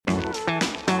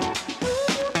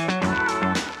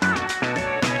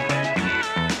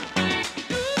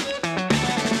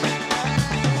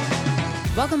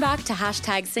Welcome back to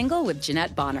Hashtag Single with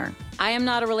Jeanette Bonner. I am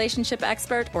not a relationship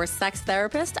expert or sex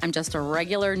therapist. I'm just a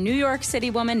regular New York City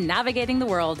woman navigating the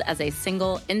world as a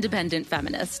single, independent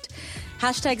feminist.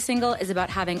 Hashtag Single is about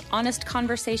having honest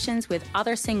conversations with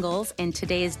other singles in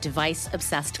today's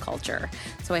device-obsessed culture.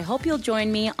 So I hope you'll join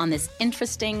me on this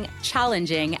interesting,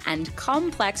 challenging, and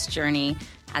complex journey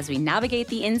as we navigate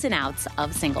the ins and outs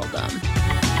of singledom.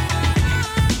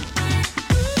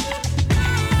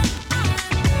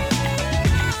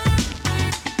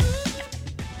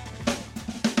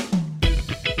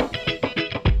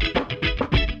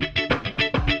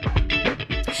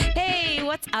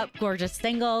 What's up, gorgeous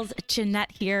singles?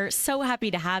 Jeanette here. So happy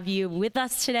to have you with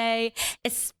us today,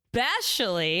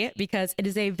 especially because it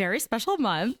is a very special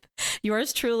month.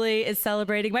 Yours truly is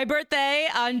celebrating my birthday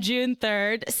on June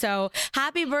 3rd. So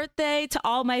happy birthday to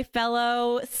all my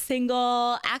fellow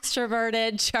single,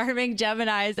 extroverted, charming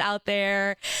Geminis out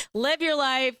there. Live your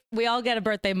life. We all get a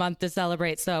birthday month to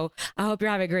celebrate. So I hope you're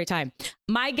having a great time.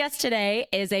 My guest today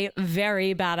is a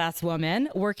very badass woman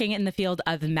working in the field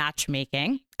of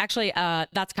matchmaking. Actually,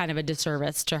 that's kind of a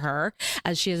disservice to her,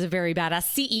 as she is a very badass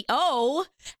CEO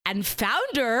and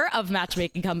founder of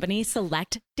matchmaking company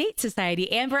Select Date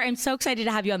Society. Amber, I'm so excited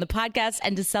to have you on the podcast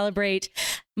and to celebrate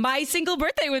my single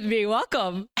birthday with me.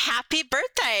 Welcome. Happy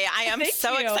birthday. I am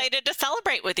so excited to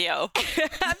celebrate with you.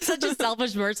 I'm such a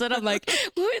selfish person. I'm like,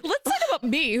 let's talk about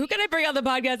me. Who can I bring on the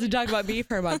podcast and talk about me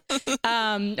for a month?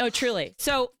 Oh, truly.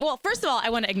 So, well, first of all, I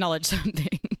want to acknowledge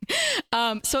something.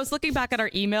 So I was looking back at our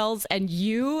emails, and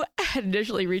you had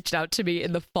initially reached out to me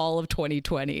in the fall of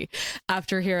 2020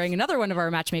 after hearing another one of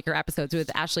our matchmaker episodes with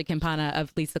Ashley Campana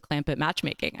of Lisa Clampett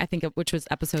Matchmaking, I think, which was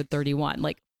episode 31,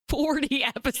 like 40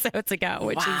 episodes ago,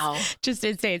 which is just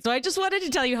insane. So I just wanted to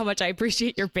tell you how much I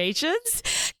appreciate your patience,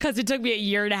 because it took me a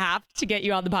year and a half to get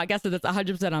you on the podcast, so that's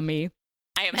 100% on me.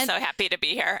 I am so happy to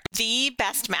be here. The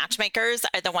best matchmakers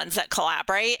are the ones that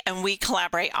collaborate, and we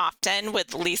collaborate often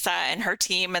with Lisa and her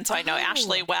team. And so I know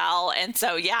Ashley well. And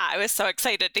so, yeah, I was so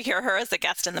excited to hear her as a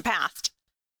guest in the past.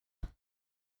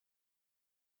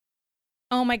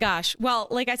 Oh my gosh. Well,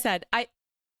 like I said,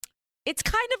 it's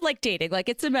kind of like dating, like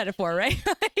it's a metaphor, right?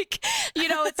 Like, you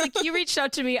know, it's like you reached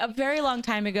out to me a very long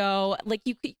time ago. Like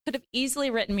you could have easily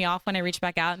written me off when I reached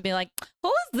back out and be like, who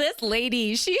is this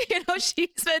lady? She's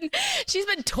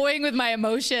been toying with my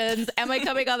emotions. Am I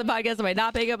coming on the podcast? Am I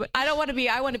not being up? I want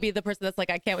to be the person that's like,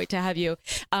 I can't wait to have you.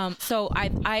 So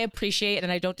I appreciate,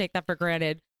 and I don't take that for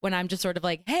granted when I'm just sort of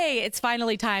like, hey, it's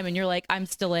finally time. And you're like, I'm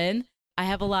still in. I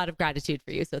have a lot of gratitude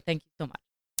for you. So thank you so much.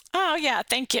 Oh yeah.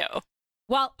 Thank you.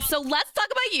 Well, so let's talk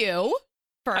about you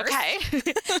first.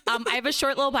 Okay. I have a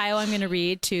short little bio I'm going to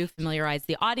read to familiarize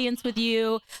the audience with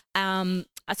you.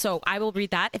 So I will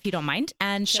read that if you don't mind.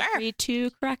 And feel free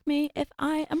to correct me if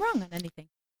I am wrong on anything.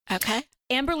 Okay.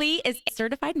 Amber Lee is a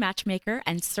certified matchmaker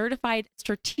and certified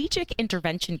strategic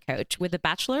intervention coach with a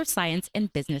Bachelor of Science in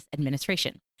Business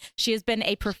Administration. She has been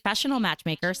a professional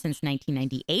matchmaker since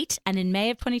 1998. And in May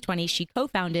of 2020, she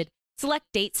co-founded Select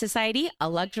Date Society, a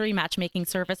luxury matchmaking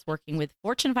service working with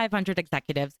Fortune 500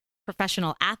 executives,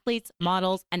 professional athletes,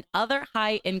 models, and other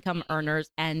high-income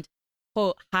earners and,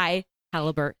 quote,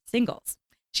 high-caliber singles.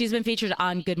 She's been featured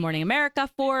on Good Morning America,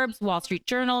 Forbes, Wall Street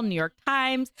Journal, New York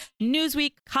Times,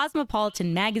 Newsweek,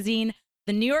 Cosmopolitan Magazine,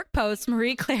 The New York Post,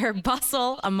 Marie Claire,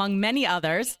 Bustle, among many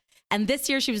others. And this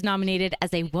year she was nominated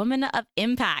as a Woman of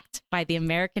Impact by the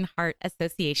American Heart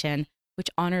Association, which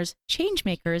honors change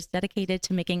makers dedicated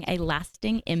to making a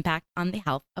lasting impact on the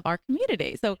health of our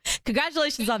community. So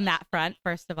congratulations on that front,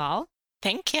 first of all.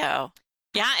 Thank you.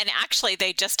 Yeah, and actually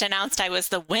they just announced I was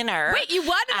the winner. Wait, you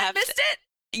won and I missed it?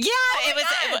 Yeah, it was.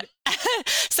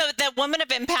 So the Woman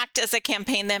of Impact is a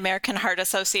campaign the American Heart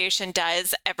Association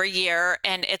does every year,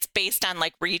 and it's based on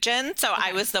like region. So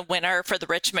I was the winner for the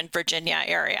Richmond, Virginia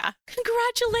area.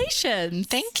 Congratulations.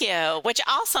 Thank you. Which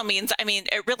also means, I mean,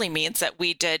 it really means that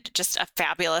we did just a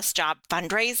fabulous job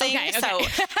fundraising. Okay.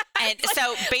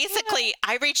 So basically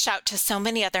I reached out to so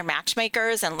many other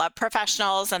matchmakers and love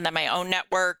professionals, and then my own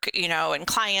network, you know, and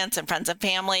clients and friends and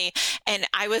family. And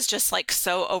I was just like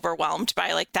so overwhelmed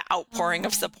by like the outpouring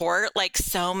of support. Like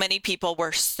so many people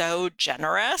were so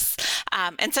generous.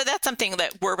 And so that's something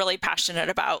that we're really passionate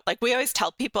about. Like we always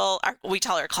tell people, we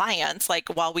tell our clients, like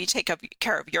while we take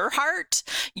care of your heart,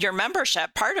 your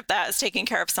membership, part of that is taking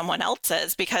care of someone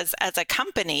else's, because as a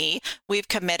company, we've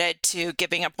committed to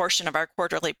giving a portion of our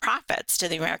quarterly profits to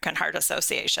the American Heart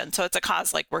Association. So it's a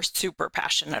cause like we're super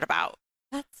passionate about.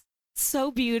 That's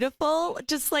so beautiful.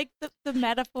 Just like the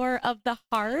metaphor of the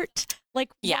heart. Like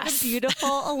what a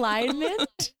beautiful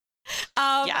alignment.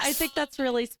 Yes. I think that's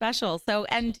really special. So,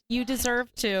 and you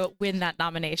deserve to win that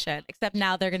nomination, except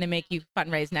now they're going to make you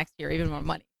fundraise next year even more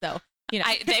money. So, you know,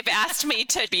 They've asked me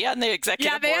to be on the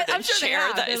executive board I'm and sure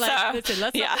share that. They're like, listen,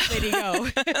 let's let this lady go.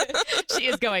 She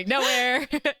is going nowhere.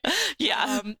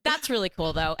 Yeah. That's really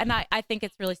cool, though. And I think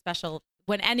it's really special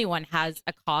when anyone has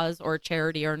a cause or a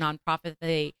charity or a nonprofit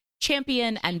they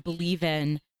champion and believe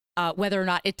in, whether or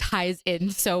not it ties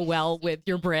in so well with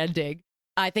your branding.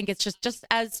 I think it's just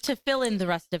as to fill in the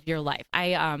rest of your life.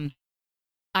 I'm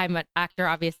an actor,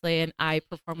 obviously, and I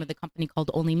perform with a company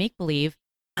called Only Make Believe,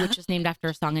 which is named after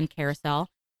a song in Carousel.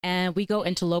 And we go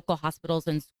into local hospitals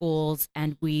and schools,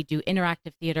 and we do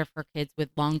interactive theater for kids with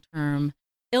long-term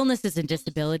illnesses and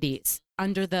disabilities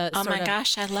under the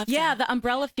gosh, I love that. The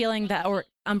umbrella feeling that, or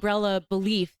umbrella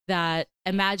belief that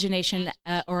imagination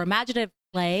or imaginative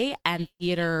play and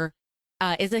theater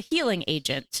is a healing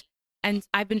agent. And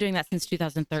I've been doing that since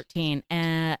 2013,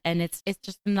 and it's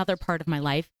just another part of my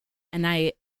life. And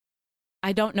I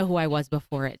don't know who I was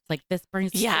before it. It's like it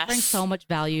brings so much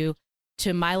value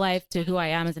to my life, to who I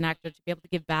am as an actor, to be able to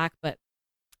give back, but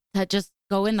to just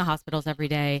go in the hospitals every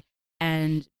day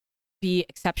and be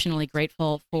exceptionally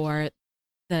grateful for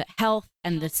the health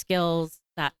and the skills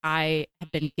that I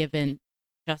have been given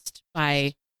just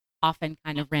by often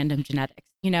kind of random genetics.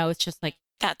 You know, it's just like,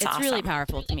 it's awesome. Really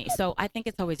powerful to me. So I think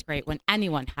it's always great when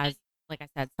anyone has, like I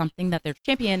said, something that they're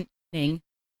championing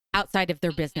outside of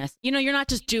their business. You know, you're not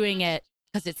just doing it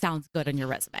because it sounds good on your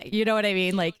resume. You know what I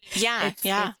mean? Like,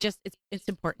 it's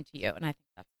important to you. And I think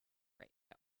that's great.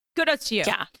 So, kudos to you.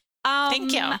 Yeah.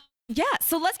 Thank you. Yeah.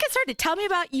 So let's get started. Tell me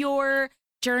about your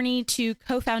journey to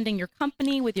co-founding your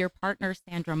company with your partner,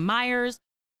 Sandra Myers.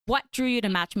 What drew you to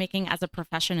matchmaking as a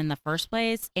profession in the first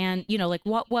place? And, you know, like,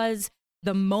 what was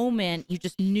the moment you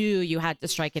just knew you had to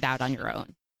strike it out on your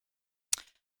own?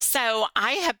 So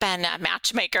I have been a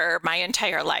matchmaker my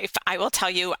entire life. I will tell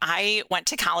you, I went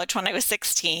to college when I was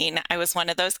 16. I was one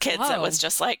of those kids that was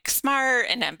just like smart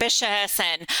and ambitious.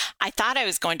 And I thought I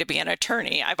was going to be an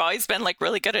attorney. I've always been like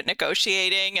really good at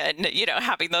negotiating and, you know,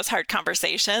 having those hard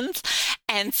conversations.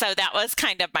 And so that was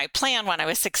kind of my plan when I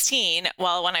was 16.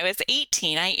 Well, when I was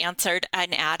 18, I answered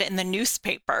an ad in the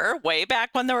newspaper way back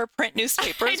when there were print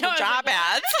newspapers with job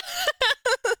ads.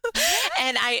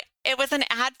 And it was an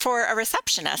ad for a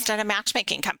receptionist at a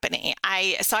matchmaking company.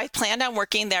 So I planned on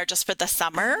working there just for the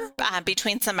summer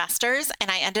between semesters,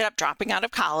 and I ended up dropping out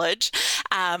of college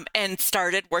and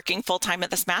started working full time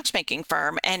at this matchmaking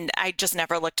firm. And I just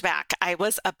never looked back. I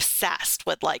was obsessed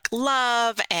with like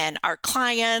love and our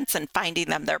clients and finding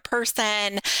them their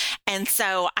person. And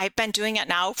so I've been doing it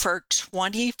now for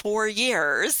 24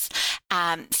 years.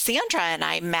 Sandra and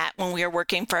I met when we were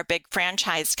working for a big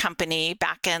franchise company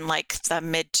back in like the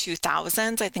mid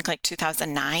 2000s, I think like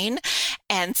 2009.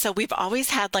 And so we've always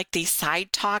had like these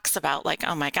side talks about like,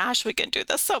 oh my gosh, we can do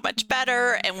this so much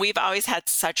better. And we've always had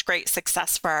such great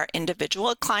success for our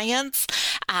individual clients,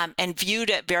 and viewed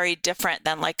it very different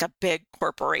than like a big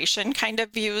corporation kind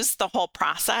of views the whole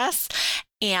process.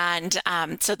 And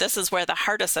so this is where the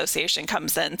Heart Association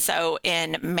comes in. So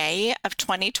in May of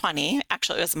 2020,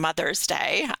 actually it was Mother's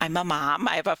Day. I'm a mom.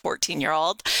 I have a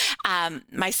 14-year-old.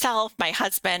 Myself, my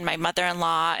husband, my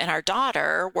mother-in-law, and our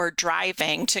daughter were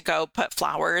driving to go put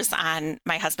flowers on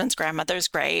my husband's grandmother's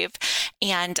grave.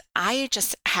 And I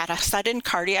just had a sudden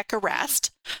cardiac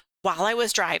arrest. While I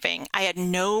was driving, I had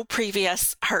no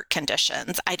previous heart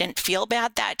conditions. I didn't feel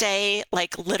bad that day.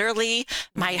 Like literally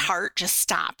my heart just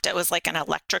stopped. It was like an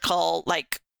electrical,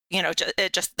 like, you know,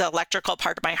 the electrical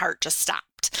part of my heart just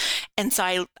stopped. And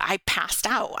so I passed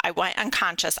out. I went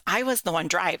unconscious. I was the one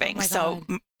driving. So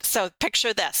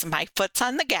picture this, my foot's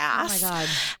on the gas. Oh my God.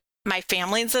 My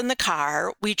family's in the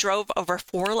car. We drove over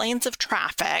 4 lanes of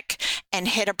traffic and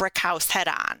hit a brick house head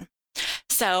on.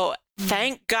 So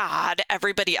thank God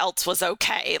everybody else was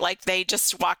okay. Like they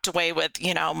just walked away with,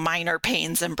 you know, minor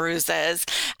pains and bruises.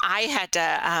 I had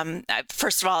to,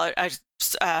 first of all,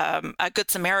 a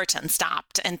Good Samaritan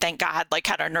stopped and thank God, like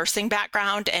had a nursing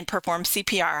background and performed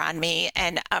CPR on me,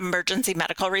 and emergency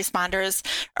medical responders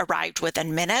arrived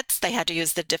within minutes. They had to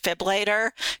use the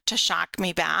defibrillator to shock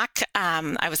me back.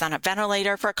 I was on a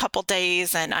ventilator for a couple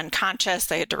days and unconscious.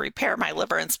 They had to repair my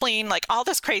liver and spleen, like all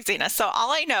this craziness. So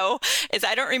all I know is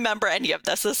I don't remember any of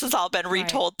this. This has all been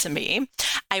retold to me.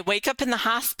 I wake up in the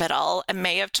hospital in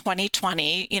May of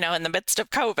 2020, you know, in the midst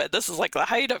of COVID. This is like the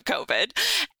height of COVID.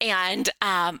 And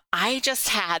I just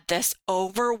had this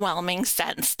overwhelming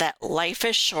sense that life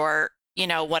is short. You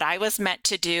know, what I was meant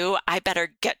to do, I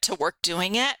better get to work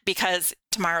doing it because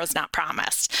tomorrow's not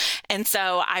promised. And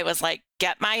so I was like,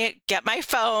 get my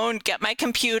phone, get my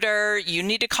computer. You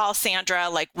need to call Sandra.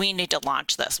 Like, we need to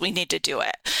launch this. We need to do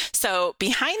it. So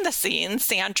behind the scenes,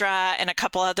 Sandra and a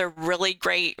couple other really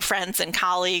great friends and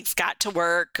colleagues got to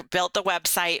work, built the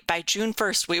website. By June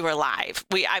 1st, we were live.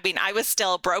 I was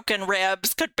still broken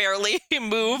ribs, could barely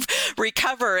move,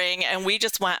 recovering, and we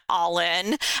just went all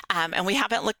in, and we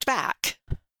haven't looked back.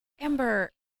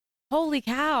 Amber, holy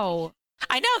cow.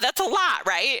 I know, that's a lot,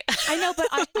 right? I know, but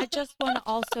I just want to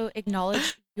also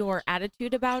acknowledge your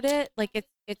attitude about it. Like,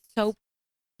 it's so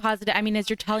positive. I mean, as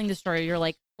you're telling the story, you're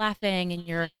like laughing and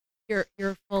you're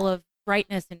full of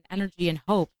brightness and energy and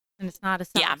hope. And it's not a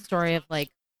sad story of like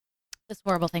this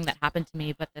horrible thing that happened to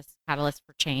me, but this catalyst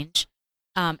for change.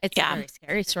 It's a very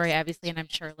scary story, obviously. And I'm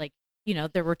sure, like, you know,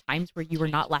 there were times where you were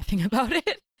not laughing about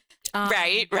it.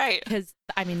 Right. Because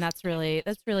I mean, that's really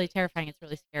terrifying. It's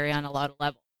really scary on a lot of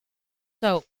levels.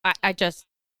 So I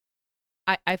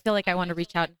feel like I want to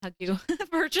reach out and hug you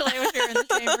virtually when you're in the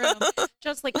same room,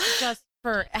 just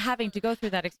for having to go through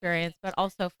that experience, but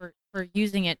also for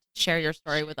using it to share your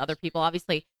story with other people.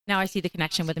 Obviously, now I see the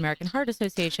connection with American Heart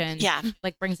Association. Yeah,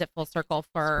 like brings it full circle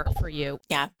for you.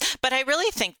 Yeah, but I really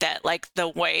think that like the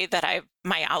way that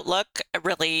my outlook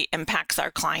really impacts our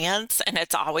clients, and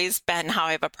it's always been how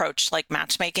I've approached like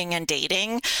matchmaking and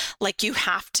dating. Like, you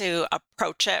have to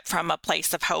approach it from a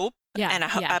place of hope. And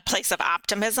a place of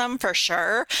optimism, for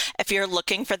sure. If you're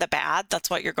looking for the bad, that's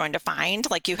what you're going to find.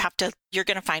 Like, you're going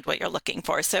to find what you're looking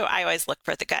for. So I always look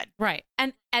for the good. Right.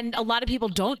 And a lot of people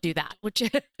don't do that, which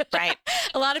right.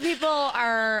 A lot of people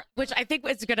are, which I think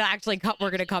it's going to actually we're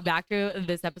going to come back to in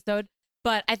this episode.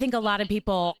 But I think a lot of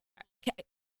people,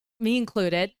 me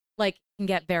included, like, can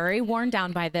get very worn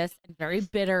down by this and very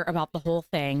bitter about the whole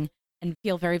thing and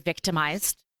feel very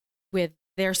victimized with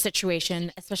their situation,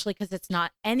 especially because it's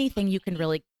not anything you can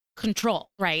really control,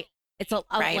 right? It's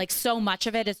like so much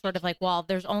of it is sort of like, well,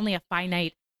 there's only a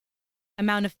finite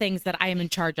amount of things that I am in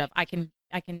charge of. I can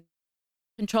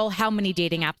control how many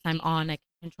dating apps I'm on. I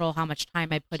can control how much time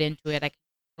I put into it. I can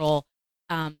control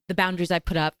the boundaries I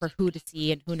put up for who to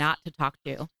see and who not to talk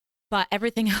to. But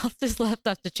everything else is left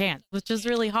up to chance, which is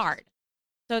really hard.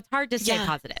 So it's hard to stay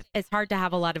positive. It's hard to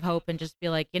have a lot of hope and just be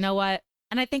like, you know what?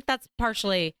 And I think that's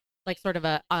partially like sort of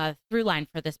a through line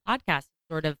for this podcast,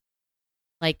 sort of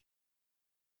like,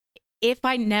 if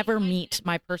I never meet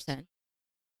my person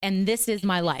and this is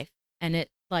my life and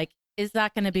it's like, is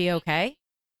that going to be okay?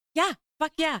 Yeah.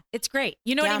 Fuck yeah. It's great.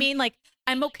 You know what I mean? Like,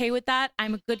 I'm okay with that.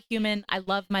 I'm a good human. I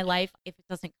love my life. If it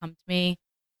doesn't come to me,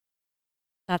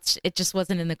 it just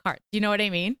wasn't in the cards. You know what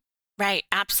I mean? Right.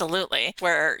 Absolutely.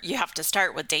 Where you have to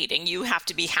start with dating. You have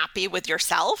to be happy with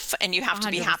yourself and you have to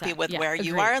be happy with where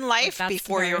you are in life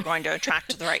before you're going to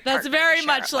attract the right That's partner very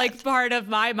much like part of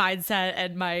my mindset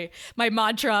and my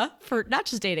mantra for not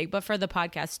just dating, but for the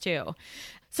podcast too.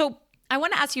 So I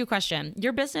want to ask you a question.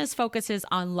 Your business focuses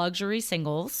on luxury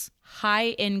singles, high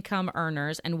income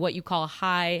earners, and what you call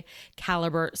high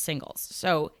caliber singles.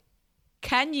 So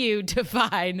can you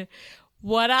define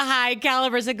what a high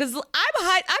caliber? Because I'm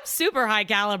super high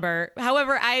caliber.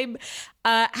 However, I'm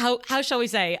how shall we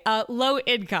say low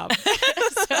income.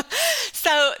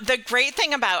 So the great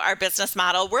thing about our business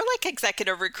model, we're like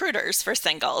executive recruiters for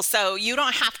singles. So you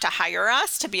don't have to hire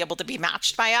us to be able to be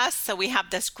matched by us. So we have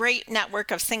this great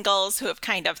network of singles who have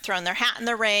kind of thrown their hat in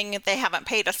the ring. They haven't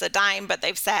paid us a dime, but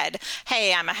they've said,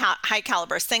 hey, I'm a high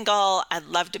caliber single. I'd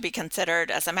love to be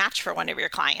considered as a match for one of your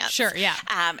clients. Sure, yeah.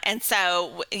 And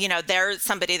so, you know, they're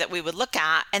somebody that we would look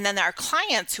at. And then there are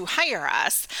clients who hire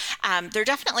us. They're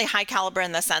definitely high caliber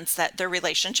in the sense that they're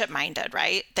relationship minded,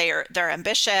 right? They're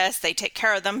ambitious. They take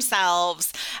care of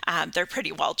themselves. They're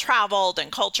pretty well traveled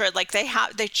and cultured. Like they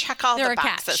check all the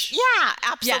boxes. Catch. Yeah,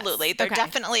 absolutely. Yes. They're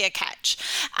definitely a catch.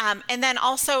 And then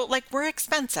also, like, we're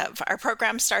expensive. Our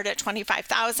programs start at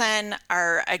 $25,000.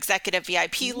 Our executive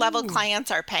VIP level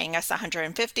clients are paying us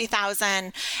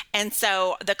 $150,000. And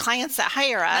so the clients that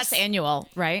hire us, that's annual,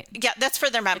 right? Yeah, that's for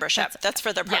their membership. That's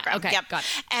for their program. Yeah, okay. Yep. Got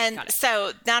it. And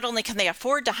so not only can they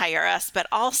afford to hire us, but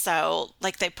also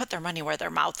like they put their money where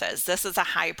their mouth is. This is a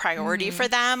high priority for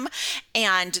them.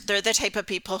 And they're the type of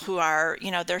people who are, you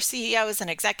know, they're CEOs and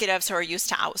executives who are used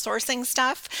to outsourcing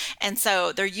stuff. And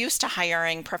so they're used to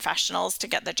hiring professionals to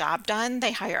get the job done.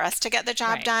 They hire us to get the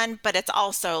job done, but it's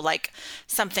also like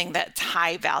something that's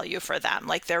high value for them.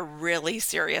 Like they're really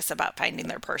serious about finding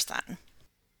their person.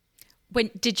 When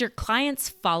did your clients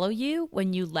follow you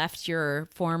when you left your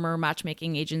former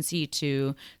matchmaking agency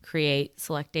to create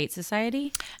Select Date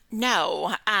Society?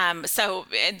 No. So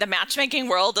the matchmaking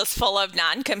world is full of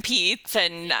non-competes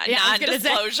and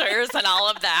non-disclosures and all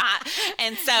of that.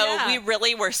 And so we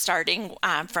really were starting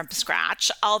from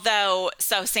scratch. Although,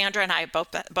 so Sandra and I have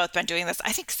both been doing this.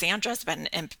 I think Sandra's been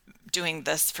doing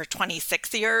this for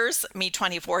 26 years, me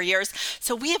 24 years.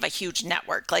 So we have a huge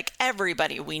network. Like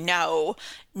everybody we know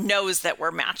knows that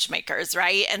we're matchmakers,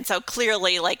 right? And so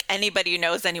clearly, like anybody who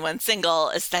knows anyone single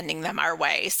is sending them our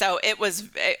way. So it was,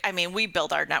 I mean, we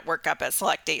built our network up at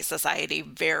Select Date Society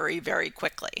very, very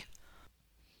quickly.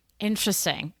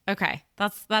 Interesting. Okay.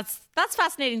 That's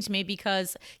fascinating to me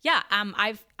because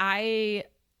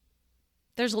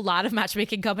there's a lot of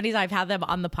matchmaking companies. I've had them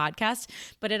on the podcast,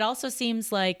 but it also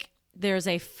seems like there's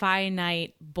a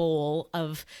finite bowl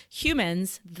of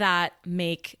humans that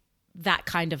make that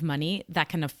kind of money that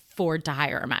can afford to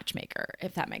hire a matchmaker,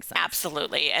 if that makes sense.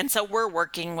 Absolutely. And so we're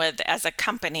working with, as a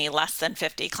company, less than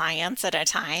 50 clients at a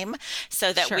time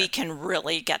so that we can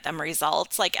really get them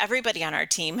results. Like everybody on our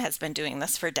team has been doing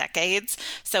this for decades.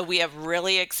 So we have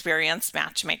really experienced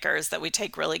matchmakers that we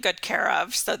take really good care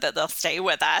of so that they'll stay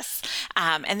with us.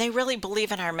 And they really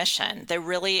believe in our mission. They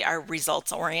really are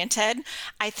results oriented.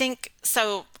 I think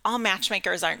so. All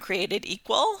matchmakers aren't created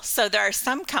equal. So there are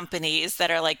some companies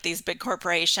that are like these big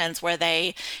corporations where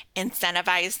they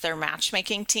incentivize their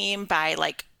matchmaking team by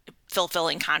like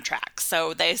fulfilling contracts.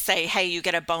 So they say, hey, you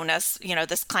get a bonus. You know,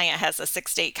 this client has a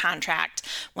 6-date contract.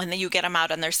 When you get them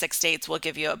out on their 6 dates, we'll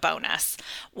give you a bonus.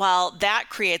 Well, that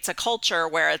creates a culture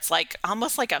where it's like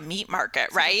almost like a meat market,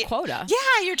 right? Like a quota.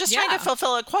 Yeah, you're just trying to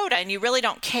fulfill a quota and you really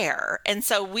don't care. And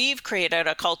so we've created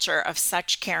a culture of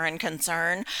such care and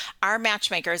concern. Our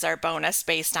matchmakers are bonus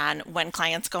based on when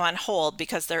clients go on hold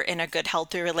because they're in a good,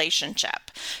 healthy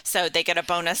relationship. So they get a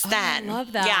bonus then. I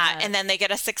love that. Yeah, and then they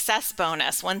get a success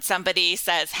bonus when somebody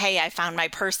says, hey, I found my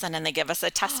person, and they give us a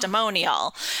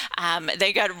testimonial.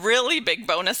 They got really big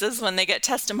bonuses when they get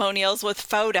testimonials with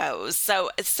photos. So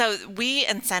we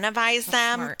incentivize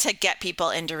them to get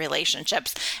people into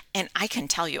relationships. And I can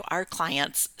tell you, our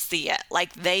clients see it.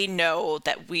 Like they know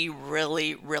that we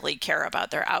really, really care about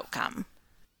their outcome.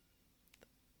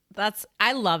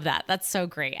 I love that. That's so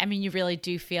great. I mean, you really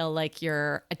do feel like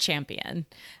you're a champion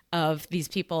of these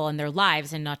people and their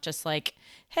lives and not just like,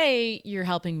 hey, you're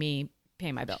helping me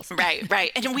pay my bills.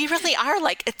 Right. And we really are.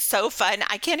 Like, it's so fun.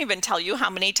 I can't even tell you how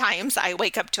many times I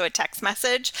wake up to a text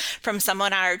message from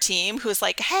someone on our team who's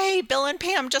like, hey, Bill and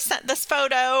Pam just sent this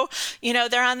photo. You know,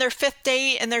 they're on their 5th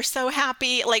date and they're so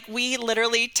happy. Like, we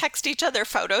literally text each other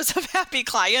photos of happy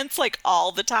clients like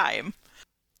all the time.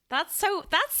 That's so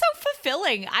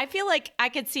fulfilling. I feel like I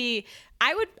could see,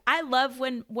 I love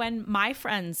when my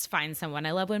friends find someone.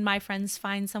 I love when my friends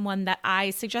find someone that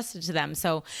I suggested to them.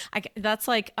 So that's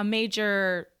like a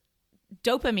major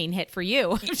dopamine hit for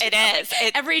you. It is.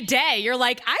 Every day you're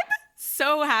like, I'm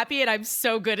so happy and I'm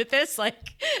so good at this.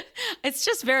 Like, it's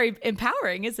just very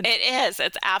empowering, isn't it? It is.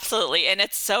 It's absolutely. And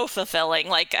it's so fulfilling.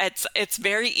 Like it's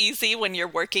very easy when you're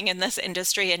working in this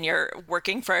industry and you're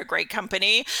working for a great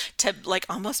company to like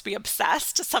almost be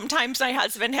obsessed. Sometimes my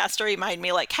husband has to remind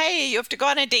me like, hey, you have to go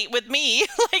on a date with me.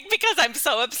 Like, because I'm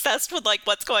so obsessed with like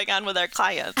what's going on with our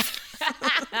clients.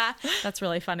 That's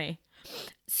really funny.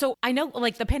 So I know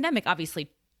like the pandemic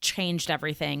obviously changed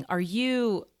everything. Are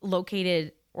you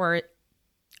located or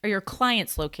are your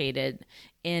clients located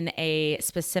in a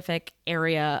specific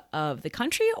area of the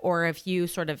country, or have you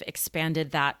sort of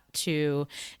expanded that to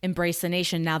embrace the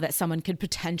nation now that someone could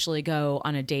potentially go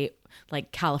on a date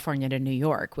like California to New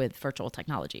York with virtual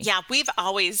technology? Yeah, we've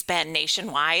always been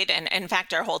nationwide. And in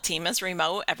fact, our whole team is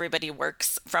remote. Everybody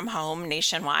works from home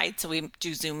nationwide. So we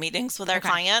do Zoom meetings with our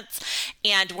clients.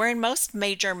 And we're in most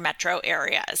major metro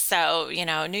areas. So, you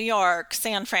know, New York,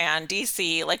 San Fran,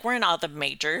 DC, like we're in all the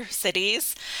major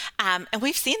cities. And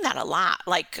we've seen that a lot.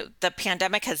 Like the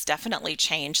pandemic has definitely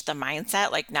changed the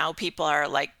mindset. Like now people are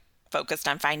like focused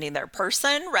on finding their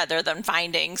person rather than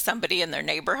finding somebody in their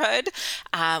neighborhood.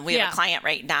 We have a client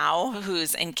right now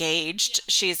who's engaged.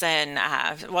 She's in,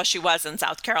 she was in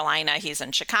South Carolina. He's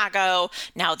in Chicago.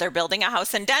 Now they're building a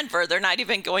house in Denver. They're not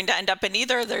even going to end up in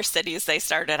either of their cities they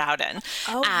started out in.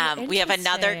 We have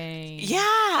another,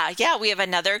 we have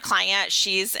another client.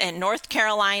 She's in North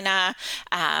Carolina.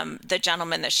 The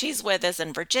gentleman that she's with is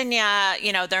in Virginia.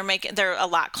 You know, they're a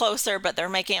lot closer, but they're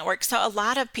making it work. So a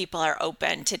lot of people are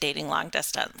open to dating long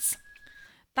distance.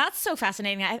 That's so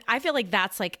fascinating. I feel like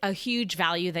that's like a huge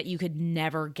value that you could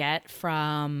never get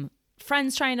from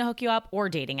friends trying to hook you up or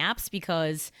dating apps,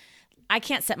 because I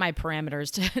can't set my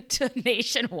parameters to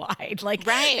nationwide. Like,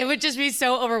 right. It would just be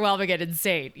so overwhelming and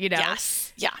insane, you know?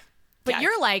 Yes. Yeah. But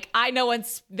you're like, I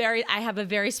have a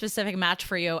very specific match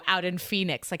for you out in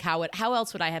Phoenix. Like how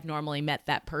else would I have normally met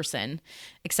that person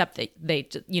except that they,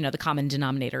 the common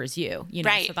denominator is you know?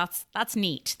 Right. So that's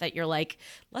neat that you're like,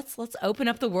 let's open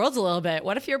up the world a little bit.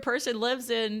 What if your person lives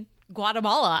in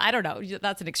Guatemala? I don't know.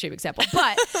 That's an extreme example,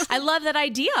 but I love that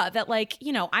idea that like,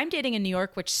 I'm dating in New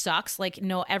York, which sucks. Like,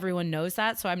 no, everyone knows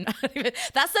that. So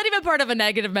that's not even part of a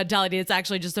negative mentality. It's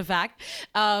actually just a fact.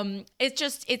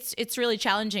 It's really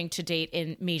challenging to date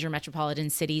in major metropolitan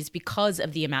cities because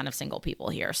of the amount of single people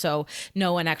here. So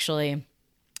no one actually,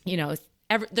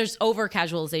 there's over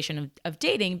casualization of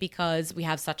dating because we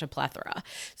have such a plethora.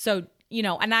 So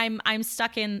and I'm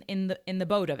stuck in the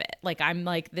boat of it. Like, I'm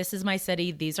like, this is my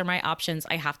city. These are my options.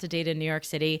 I have to date in New York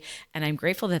City. And I'm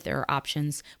grateful that there are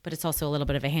options, but it's also a little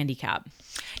bit of a handicap.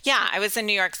 Yeah, I was in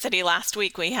New York City last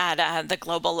week. We had the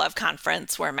Global Love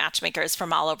Conference where matchmakers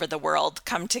from all over the world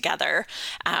come together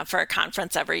for a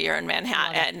conference every year in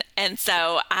Manhattan. And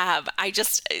so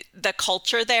the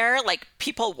culture there, like,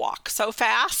 people walk so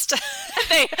fast.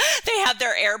 they have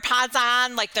their AirPods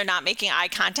on, like they're not making eye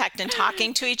contact and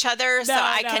talking to each other. So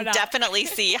I can definitely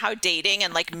see how dating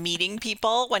and like meeting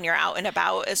people when you're out and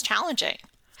about is challenging.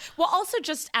 Well, also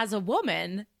just as a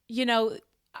woman,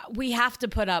 we have to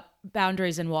put up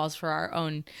boundaries and walls for our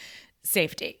own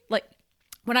safety. Like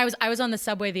when I was on the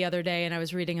subway the other day and I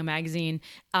was reading a magazine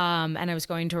and I was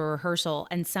going to a rehearsal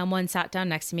and someone sat down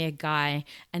next to me, a guy,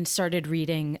 and started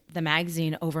reading the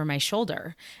magazine over my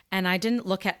shoulder. And I didn't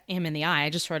look at him in the eye. I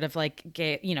just sort of like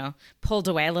pulled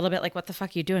away a little bit like, what the fuck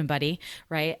are you doing, buddy?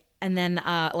 Right. And then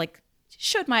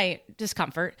showed my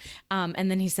discomfort.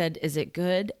 And then he said, is it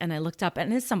good? And I looked up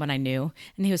and it's someone I knew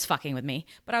and he was fucking with me.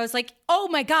 But I was like, oh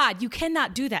my God, you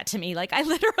cannot do that to me. Like I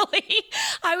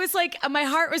was like, my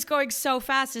heart was going so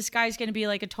fast. This guy's going to be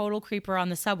like a total creeper on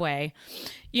the subway,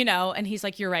 and he's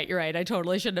like, you're right. I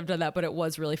totally shouldn't have done that, but it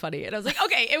was really funny. And I was like,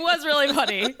 okay, it was really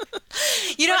funny.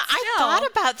 I thought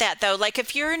about that though. Like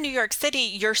if you're in New York City,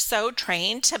 you're so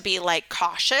trained to be like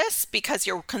cautious because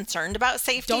you're concerned about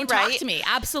safety, Don't right? talk to me.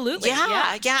 Absolutely.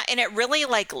 Yeah. And it really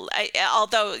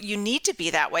although you need to be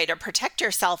that way to protect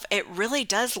yourself, it really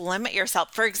does limit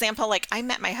yourself. For example, like I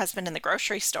met my husband in the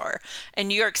grocery store in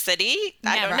New York City.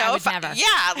 Never.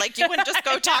 Like you wouldn't just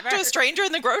go talk to a stranger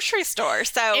in the grocery store.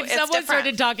 So if someone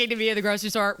started talking to me in the grocery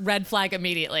store, red flag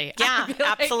immediately. Yeah,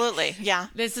 absolutely. Yeah.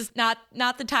 This is not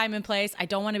the time and place. I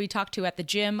don't want to be talked to at the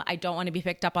gym. I don't want to be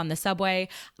picked up on the subway.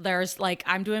 There's like,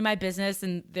 I'm doing my business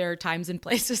and there are times and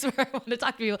places where I want to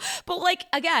talk to people. But like,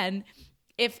 again,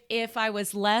 if I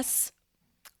was less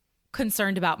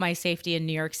concerned about my safety in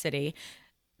New York City,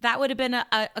 that would have been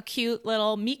a cute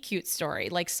little meet cute story.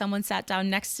 Like someone sat down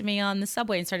next to me on the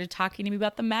subway and started talking to me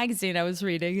about the magazine I was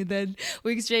reading, and then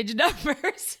we exchanged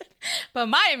numbers. But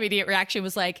my immediate reaction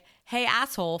was like, hey,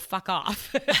 asshole, fuck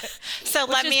off. So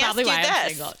let me ask you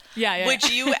this. Yeah.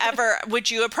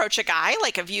 Would you approach a guy?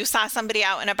 Like if you saw somebody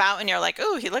out and about and you're like,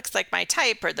 oh, he looks like my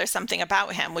type, or there's something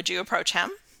about him, would you approach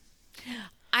him?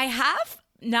 I have.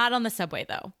 Not on the subway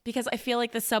though, because I feel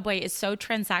like the subway is so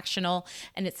transactional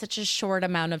and it's such a short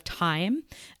amount of time.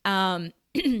 And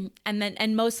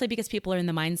mostly because people are in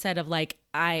the mindset of like,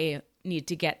 I need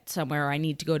to get somewhere, or I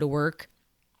need to go to work,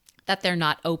 that they're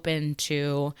not open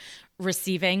to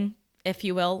receiving, if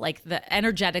you will, like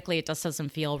energetically, it just doesn't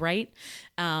feel right.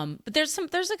 But there's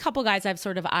a couple guys I've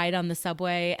sort of eyed on the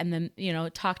subway and then,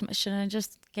 talked, should I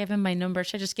just give him my number?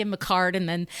 Should I just give him a card? And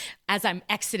then as I'm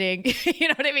exiting, you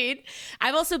know what I mean?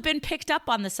 I've also been picked up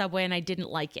on the subway and I didn't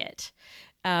like it.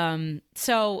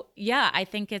 So yeah, I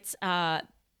think that's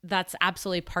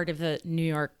absolutely part of the New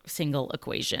York single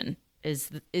equation.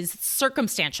 Is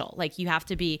circumstantial. Like you have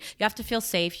to feel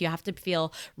safe. You have to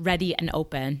feel ready and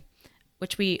open,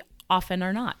 which we often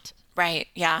are not. Right.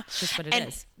 Yeah. It's just what it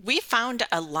is. We found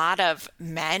a lot of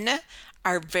men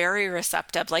are very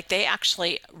receptive. Like they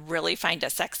actually really find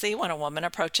it sexy when a woman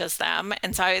approaches them.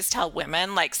 And so I always tell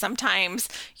women, like sometimes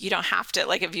you don't have to,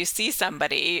 like if you see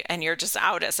somebody and you're just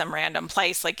out at some random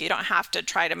place, like you don't have to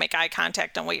try to make eye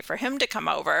contact and wait for him to come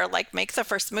over, like make the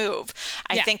first move.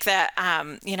 I think that,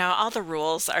 all the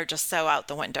rules are just so out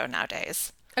the window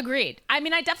nowadays. Agreed. I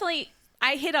mean,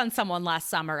 I hit on someone last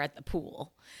summer at the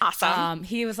pool. Awesome.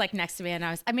 He was like next to me and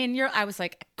I was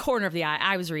like corner of the eye.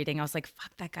 I was reading. I was like,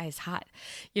 fuck, that guy is hot,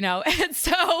 but it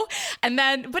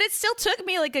still took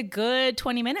me like a good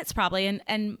 20 minutes probably.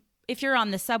 And if you're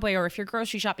on the subway or if you're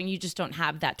grocery shopping, you just don't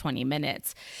have that 20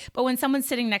 minutes. But when someone's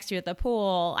sitting next to you at the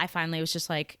pool, I finally was just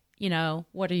like,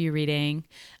 what are you reading?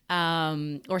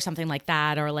 or something like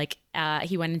that. Or like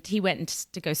he went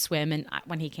to go swim, and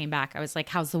when he came back, I was like,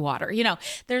 how's the water?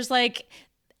 There's like,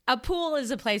 a pool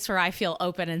is a place where I feel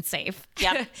open and safe.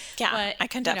 Yep. Yeah. But, I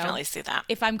can definitely see that.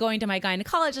 If I'm going to my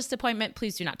gynecologist appointment,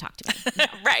 please do not talk to me. No,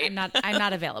 right. I'm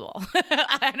not available.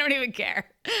 I don't even care.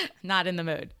 Not in the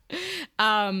mood.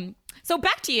 So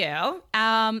back to you.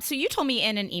 So you told me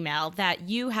in an email that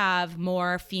you have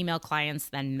more female clients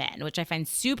than men, which I find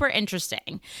super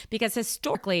interesting because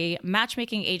historically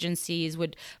matchmaking agencies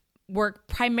would work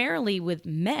primarily with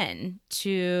men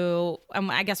to,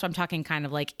 I guess I'm talking kind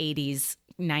of like 80s,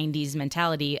 90s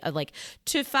mentality of like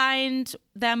to find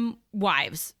them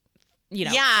wives, for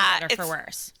better, for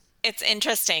worse. It's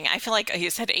interesting. I feel like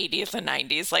you said 80s and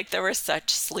 90s. Like there were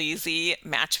such sleazy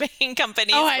matchmaking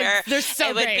companies where they're so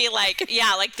it would great. be like,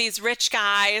 like these rich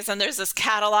guys, and there's this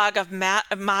catalog of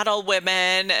model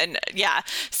women, and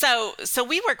So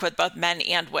we work with both men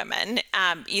and women.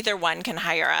 Either one can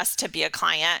hire us to be a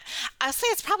client. I'll say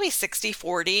it's probably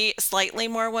 60-40, slightly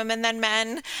more women than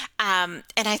men. And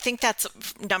I think that's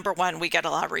number one. We get a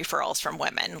lot of referrals from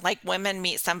women. Like women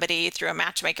meet somebody through a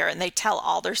matchmaker, and they tell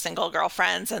all their single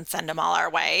girlfriends and send them all our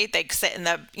way. They sit in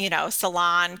the,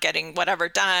 salon getting whatever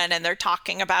done, and they're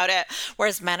talking about it,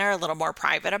 whereas men are a little more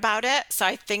private about it. So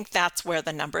I think that's where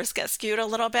the numbers get skewed a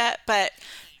little bit. But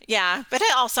but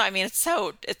it also,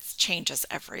 it changes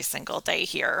every single day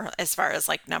here as far as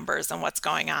like numbers and what's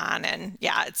going on. And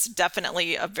it's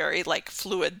definitely a very like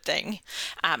fluid thing.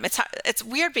 It's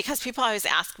weird because people always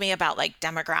ask me about like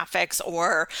demographics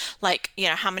or like,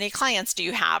 how many clients do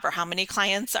you have or how many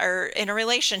clients are in a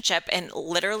relationship? And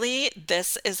literally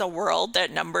this is a world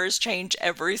that numbers change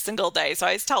every single day. So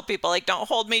I always tell people like, don't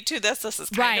hold me to this. This is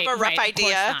kind of a rough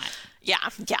idea. Yeah.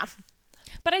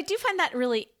 But I do find that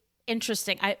really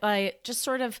interesting. I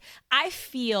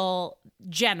feel,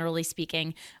 generally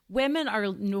speaking, women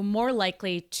are more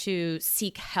likely to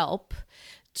seek help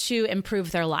to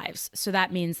improve their lives. So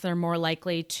that means they're more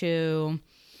likely to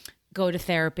go to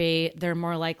therapy. They're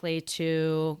more likely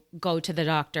to go to the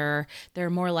doctor. They're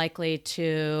more likely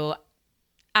to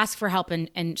ask for help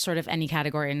in sort of any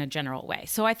category in a general way.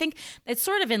 So I think it's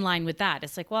sort of in line with that.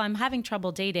 It's like, well, I'm having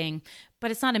trouble dating,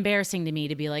 but it's not embarrassing to me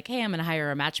to be like, hey, I'm going to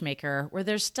hire a matchmaker, where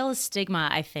there's still a stigma,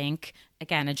 I think,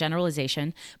 again, a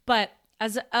generalization, but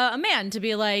as a man to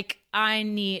be like, I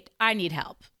need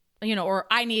help, or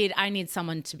I need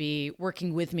someone to be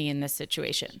working with me in this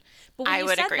situation. But when I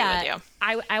would agree with you.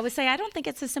 I would say, I don't think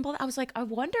it's as simple. I was like, I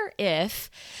wonder if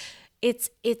it's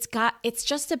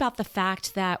just about the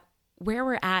fact that where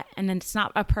we're at, and then it's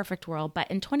not a perfect world, but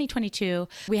in 2022,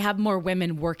 we have more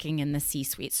women working in the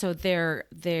C-suite. So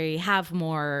they have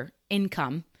more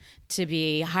income to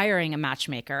be hiring a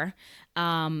matchmaker.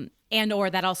 And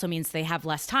or that also means they have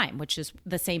less time, which is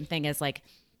the same thing as like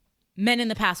men in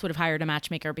the past would have hired a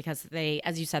matchmaker because they,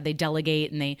 as you said, they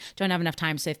delegate and they don't have enough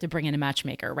time, so they have to bring in a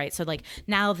matchmaker, right? So like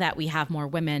now that we have more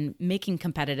women making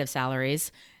competitive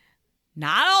salaries,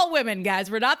 not all women,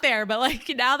 guys, we're not there, but like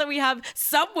now that we have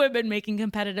some women making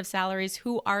competitive salaries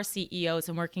who are CEOs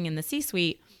and working in the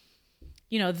C-suite,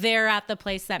 they're at the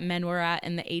place that men were at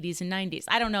in the 80s and 90s.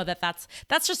 I don't know that's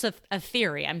just a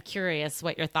theory. I'm curious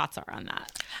what your thoughts are on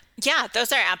that. Yeah,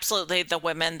 those are absolutely the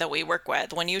women that we work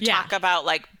with. When you talk about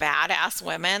like badass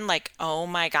women, like, oh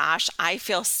my gosh, I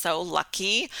feel so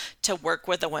lucky to work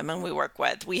with the women we work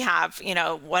with. We have,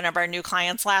 one of our new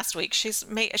clients last week, she's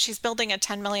building a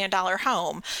 $10 million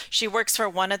home. She works for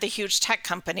one of the huge tech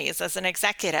companies as an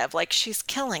executive. Like she's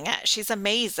killing it. She's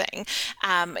amazing.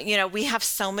 We have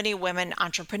so many women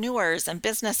entrepreneurs and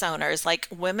business owners, like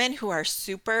women who are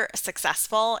super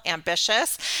successful,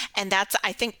 ambitious. And that's,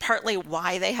 I think, partly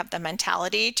why they have the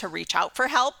mentality to reach out for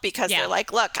help, because they're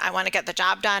like, look, I want to get the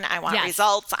job done. I want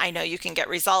results. I know you can get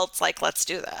results. Like, let's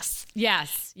do this.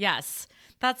 Yes.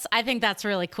 I think that's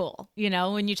really cool.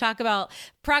 When you talk about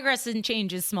progress and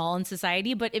change is small in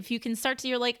society, but if you can start to,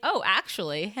 you're like, oh,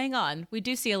 actually, hang on. We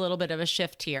do see a little bit of a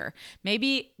shift here.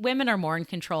 Maybe women are more in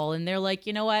control and they're like,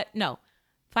 you know what? No,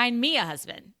 find me a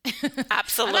husband.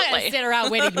 Absolutely. I'm not going to sit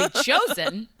around waiting to be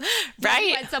chosen.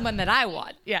 Right. Find someone that I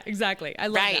want. Yeah, exactly. I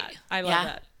love that. I love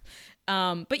that.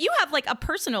 But you have like a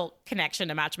personal connection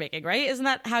to matchmaking, right? Isn't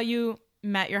that how you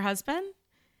met your husband?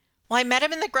 Well, I met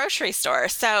him in the grocery store.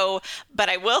 So, but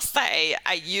I will say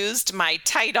I used my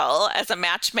title as a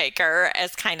matchmaker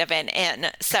as kind of an in.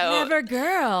 So, clever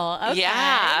girl. Okay.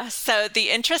 yeah. So the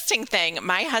interesting thing,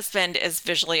 my husband is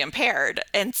visually impaired.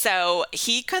 And so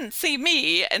he couldn't see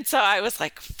me. And so I was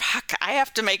like, fuck, I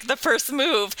have to make the first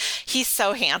move. He's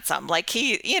so handsome. Like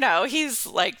he's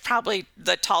like probably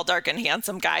the tall, dark, and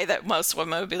handsome guy that most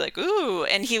women would be like, ooh.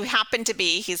 And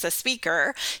he's a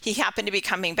speaker. He happened to be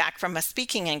coming back from a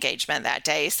speaking engagement that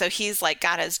day. So he's like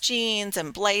got his jeans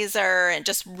and blazer and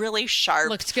just really sharp.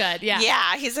 Looked good. Yeah.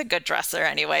 Yeah. He's a good dresser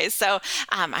anyway. So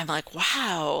I'm like,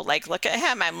 wow, like look at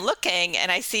him. I'm looking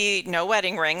and I see no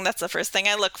wedding ring. That's the first thing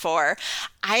I look for.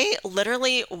 I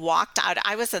literally walked out.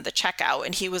 I was at the checkout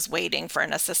and he was waiting for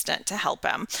an assistant to help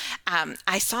him.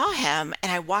 I saw him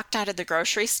and I walked out of the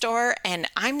grocery store, and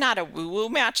I'm not a woo-woo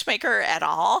matchmaker at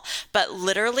all, but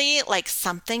literally like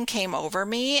something came over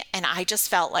me and I just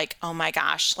felt like, oh my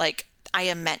gosh, like I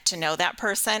am meant to know that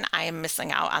person. I am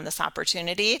missing out on this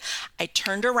opportunity. I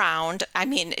turned around. I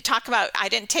mean, talk about, I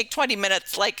didn't take 20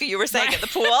 minutes like you were saying at the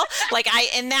pool. Like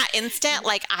in that instant,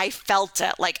 like I felt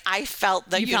it. Like I felt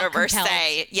the universe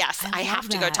say, yes, I have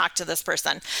to go talk to this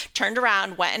person. Turned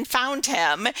around, went and found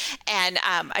him. And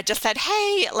I just said,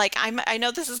 hey, like I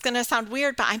know this is going to sound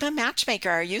weird, but I'm a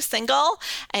matchmaker. Are you single?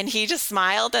 And he just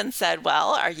smiled and said,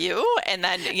 well, are you? And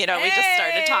then, we just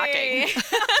started talking.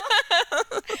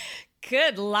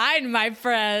 Good line, my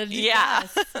friend. Yeah.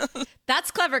 Yes.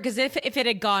 That's clever, because if it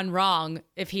had gone wrong,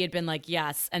 if he had been like,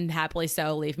 yes, and happily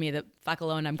so, leave me the fuck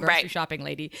alone, I'm grocery shopping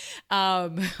lady. Yeah,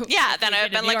 then I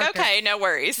would have been like, okay, no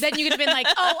worries. Then you could have been like,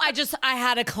 oh, I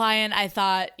had a client I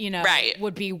thought,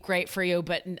 would be great for you,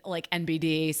 but like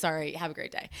NBD, sorry, have a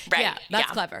great day. Right. Yeah,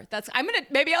 that's clever.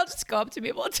 Maybe I'll just go up to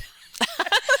people and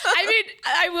I mean,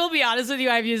 I will be honest with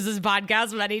you. I've used this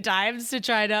podcast many times to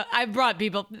try to, I've brought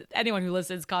people, anyone who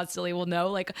listens constantly will know,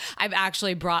 like I've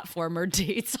actually brought former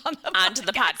dates onto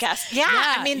the podcast. Yeah.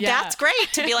 I mean, that's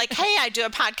great to be like, hey, I do a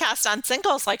podcast on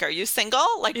singles. Like, are you single?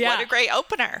 Like, what a great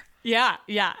opener. Yeah,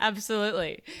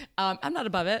 absolutely. I'm not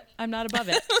above it.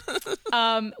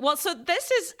 Well, so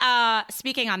this is,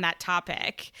 speaking on that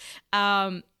topic,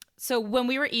 so when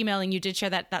we were emailing, you did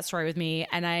share that story with me,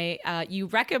 and you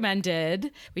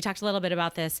recommended, we talked a little bit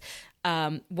about this,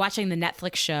 watching the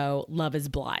Netflix show Love is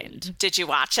Blind. Did you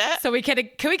watch it? So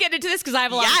can we get into this? Because I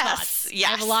have a lot of thoughts. Yes.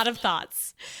 I have a lot of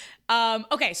thoughts.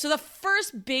 Okay, so the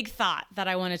first big thought that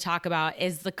I want to talk about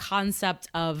is the concept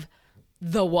of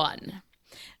the one.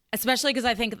 Especially because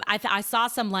I think I saw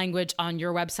some language on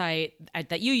your website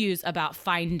that you use about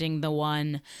finding the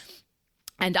one.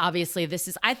 And obviously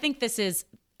I think this is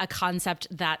a concept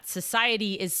that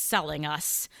society is selling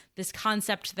us. This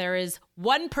concept, there is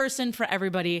one person for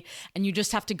everybody, and you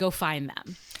just have to go find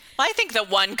them. Well, I think the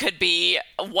one could be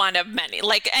one of many.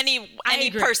 Like any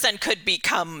person could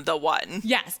become the one.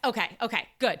 Yes. Okay,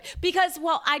 good. Because,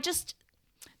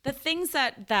 the things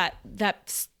that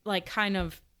like kind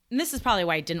of, and this is probably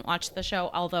why I didn't watch the show,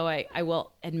 although I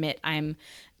will admit I'm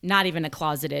not even a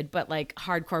closeted, but like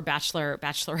hardcore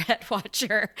bachelorette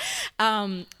watcher.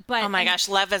 But oh my gosh,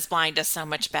 Love is Blind is so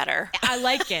much better. I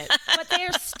like it, but they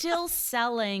are still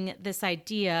selling this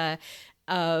idea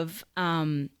of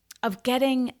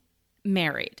getting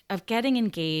married, of getting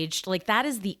engaged. Like that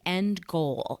is the end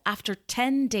goal. After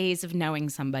 10 days of knowing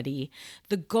somebody,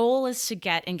 the goal is to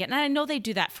get. And I know they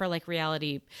do that for like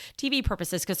reality TV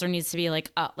purposes, because there needs to be like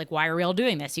why are we all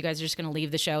doing this? You guys are just going to leave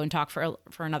the show and talk for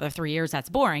another 3 years. That's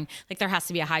boring. Like there has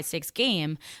to be a high stakes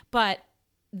game, but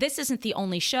this isn't the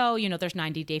only show. There's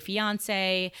 90 Day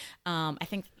Fiance. I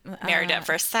think Married at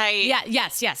First Sight. Yeah.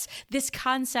 Yes. This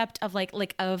concept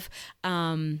of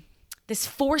this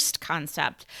forced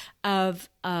concept of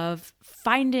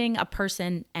finding a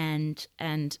person and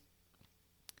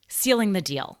sealing the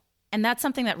deal. And that's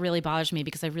something that really bothers me,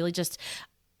 because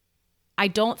I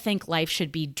don't think life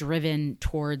should be driven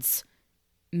towards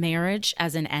marriage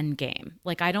as an end game.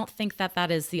 Like, I don't think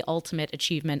that is the ultimate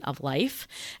achievement of life.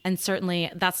 And certainly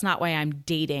that's not why I'm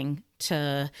dating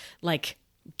to like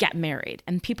get married.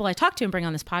 And people I talk to and bring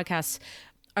on this podcast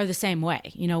are the same way.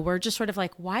 We're just sort of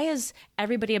like, why is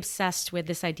everybody obsessed with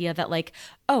this idea that like,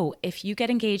 oh, if you get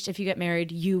engaged, if you get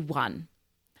married, you won?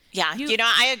 Yeah.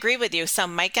 I agree with you. So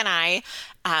Mike and I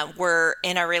were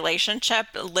in a relationship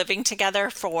living together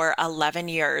for 11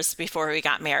 years before we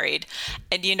got married.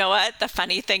 And you know what? The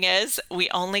funny thing is, we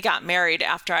only got married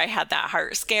after I had that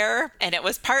heart scare. And it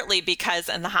was partly because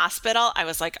in the hospital, I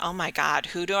was like, oh my God,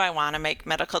 who do I want to make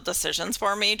medical decisions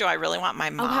for me? Do I really want my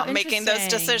mom making those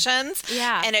decisions?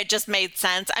 Yeah. And it just made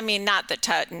sense. I mean, not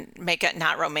to make it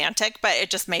not romantic, but it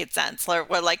just made sense. We're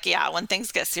like, yeah, when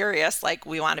things get serious, like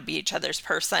we want to be each other's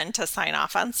person. Carlin to sign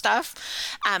off on stuff.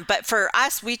 But for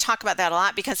us, we talk about that a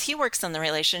lot because he works in the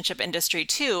relationship industry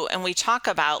too. And we talk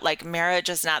about like marriage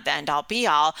is not the end all be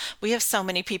all. We have so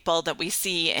many people that we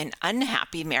see in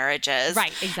unhappy marriages.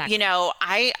 Right, exactly. You know,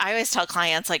 I always tell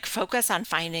clients, like, focus on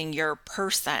finding your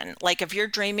person. Like if you're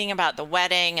dreaming about the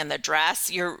wedding and the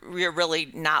dress, you're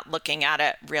really not looking at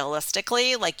it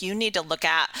realistically. Like you need to look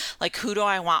at like, who do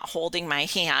I want holding my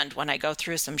hand when I go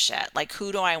through some shit? Like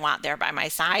who do I want there by my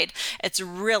side? It's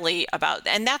really about,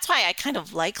 and that's why I kind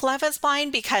of like Love is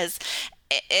Blind, because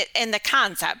in the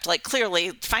concept, like clearly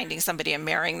finding somebody and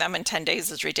marrying them in 10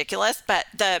 days is ridiculous, but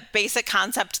the basic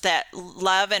concept that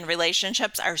love and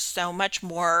relationships are so much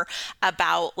more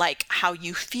about like how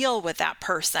you feel with that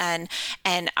person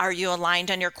and are you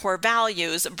aligned on your core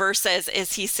values versus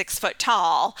is he 6 foot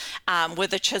tall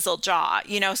with a chiseled jaw,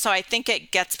 you know? So I think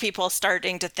it gets people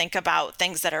starting to think about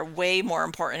things that are way more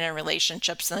important in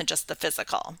relationships than just the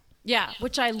physical. Yeah,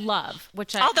 which I love.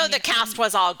 Although the cast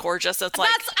was all gorgeous, it's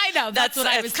like I know that's what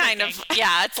I was kind thinking. of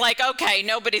it's like okay,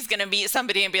 nobody's gonna meet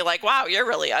somebody and be like, wow, you're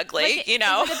really ugly, like, you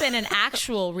know. It would have been an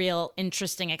actual, real,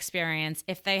 interesting experience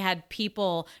if they had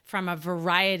people from a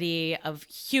variety of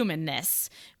humanness,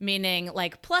 meaning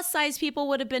like plus size people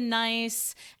would have been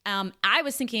nice. I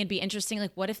was thinking it'd be interesting,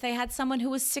 like what if they had someone who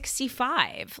was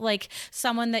 65, like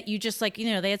someone that you just like,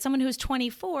 you know, they had someone who was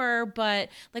 24, but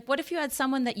like what if you had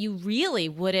someone that you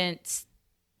really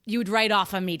you would write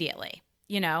off immediately,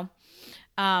 you know?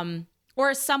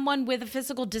 Or someone with a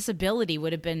physical disability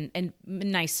would have been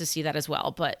nice to see that as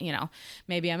well. But, you know,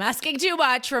 maybe I'm asking too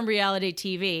much from reality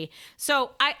TV.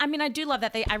 So, I mean, I do love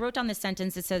that. I wrote down this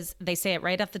sentence. It says, they say it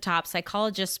right off the top.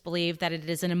 Psychologists believe that it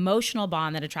is an emotional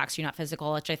bond that attracts you, not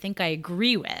physical, which I think I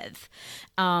agree with.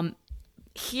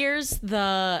 Here's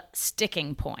the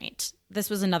sticking point. This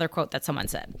was another quote that someone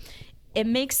said. It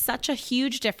makes such a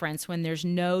huge difference when there's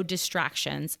no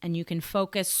distractions and you can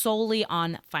focus solely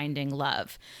on finding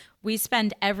love. We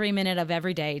spend every minute of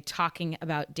every day talking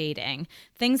about dating.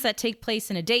 Things that take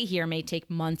place in a date here may take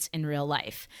months in real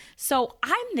life. So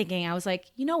I'm thinking, I was like,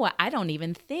 you know what? I don't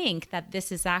even think that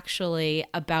this is actually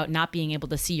about not being able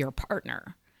to see your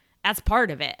partner. That's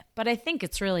part of it. But I think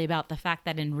it's really about the fact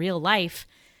that in real life,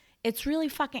 it's really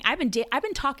fucking, I've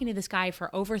been talking to this guy for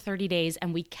over 30 days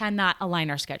and we cannot align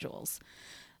our schedules.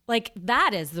 Like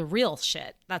that is the real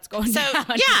shit that's going down.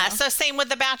 Yeah. You know? So same with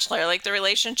The Bachelor, like the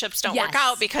relationships don't work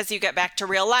out because you get back to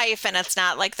real life and it's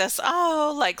not like this,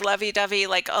 like lovey-dovey,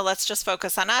 like, let's just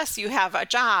focus on us. You have a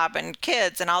job and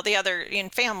kids and all the other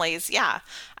families. Yeah,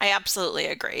 I absolutely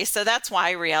agree. So that's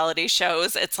why reality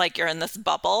shows, it's like you're in this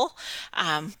bubble,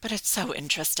 but it's so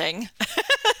interesting.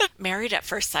 Married at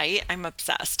First Sight, I'm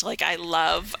obsessed. Like I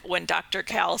love when Dr.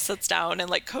 Cal sits down and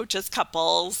like coaches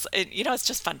couples. It's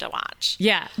just fun to watch.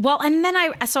 Yeah. Well, and then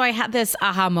I had this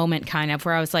aha moment kind of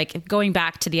where I was like going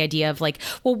back to the idea of like,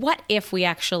 well, what if we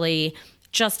actually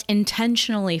just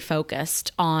intentionally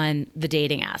focused on the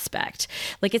dating aspect?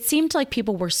 Like it seemed like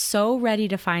people were so ready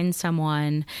to find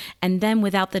someone and then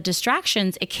without the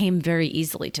distractions, it came very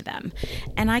easily to them.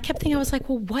 And I kept thinking, I was like,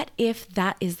 well, what if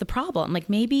that is the problem? Like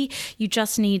maybe you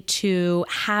just need to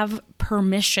have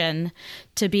permission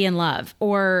to be in love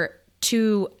or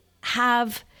to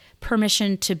have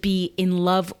permission to be in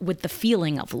love with the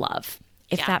feeling of love,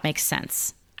 if that makes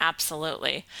sense.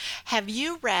 Absolutely. Have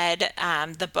you read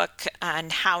the book on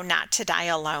How Not to Die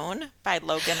Alone by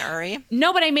Logan Ury?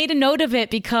 No, but I made a note of it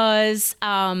because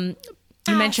you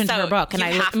mentioned her book, and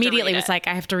I immediately was like,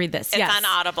 I have to read this. It's on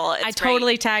Audible. It's I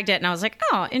totally tagged it, and I was like,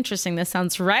 oh, interesting. This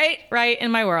sounds right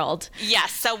in my world.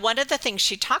 Yes. So one of the things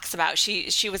she talks about,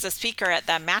 she was a speaker at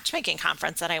the matchmaking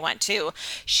conference that I went to.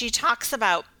 She talks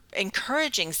about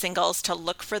encouraging singles to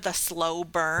look for the slow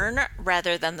burn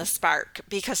rather than the spark,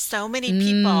 because so many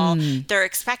people, they're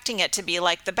expecting it to be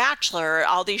like The Bachelor,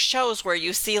 all these shows where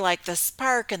you see like the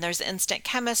spark and there's instant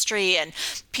chemistry, and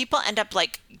people end up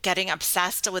like getting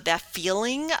obsessed with that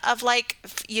feeling of like,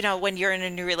 when you're in a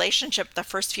new relationship, the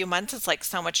first few months, it's like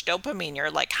so much dopamine.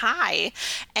 You're like high.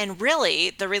 And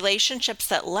really the relationships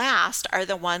that last are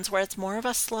the ones where it's more of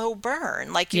a slow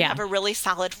burn. Like you have a really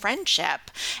solid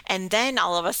friendship. And then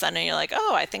all of a sudden you're like,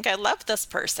 oh, I think I love this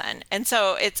person. And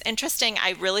so it's interesting.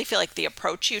 I really feel like the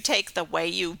approach you take, the way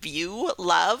you view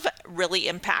love really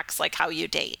impacts like how you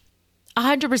date.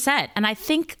 100%. And I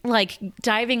think like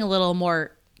diving a little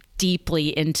more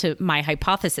deeply into my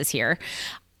hypothesis here,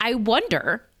 I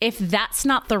wonder if that's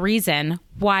not the reason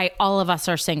why all of us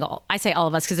are single. I say all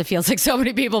of us because it feels like so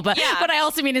many people, but what I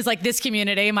also mean is like this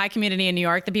community, my community in New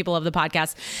York, the people of the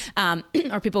podcast,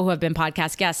 or people who have been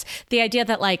podcast guests, the idea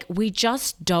that like we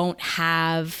just don't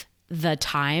have the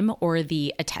time or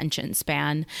the attention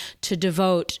span to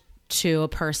devote to a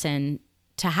person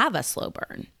to have a slow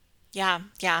burn. Yeah,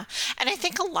 yeah. And I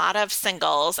think a lot of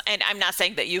singles, and I'm not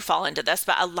saying that you fall into this,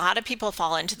 but a lot of people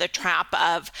fall into the trap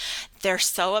of they're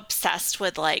so obsessed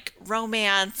with like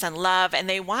romance and love, and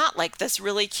they want like this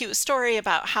really cute story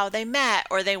about how they met,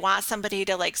 or they want somebody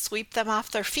to like sweep them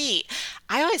off their feet.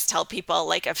 I always tell people,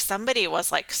 like, if somebody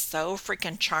was like so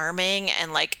freaking charming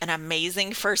and like an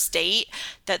amazing first date,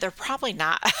 that they're probably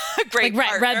not a great like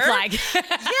partner. red flag.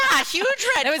 Yeah, huge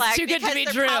red flag. That was too good to be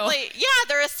true.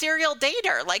 They're a serial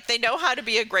dater. Like, they know how to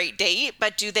be a great date,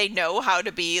 but do they know how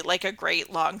to be like a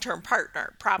great long-term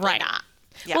partner? Probably not.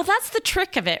 Yeah. Well, that's the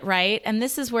trick of it, right? And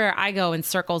this is where I go in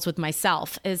circles with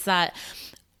myself, is that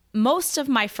most of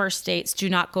my first dates do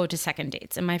not go to second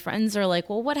dates. And my friends are like,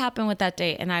 well, what happened with that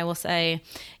date? And I will say,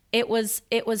 it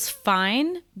was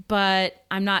fine, but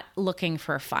I'm not looking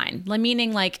for fine.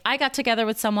 Meaning, like, I got together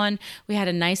with someone, we had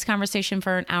a nice conversation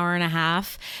for an hour and a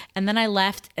half, and then I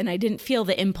left and I didn't feel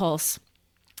the impulse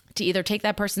to either take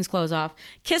that person's clothes off,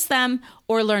 kiss them,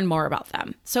 or learn more about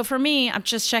them. So for me, I'm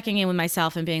just checking in with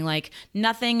myself and being like,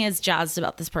 nothing is jazzed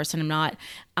about this person.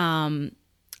 I'm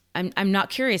not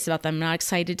curious about them. I'm not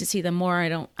excited to see them more.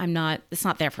 It's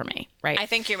not there for me. Right. I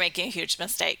think you're making a huge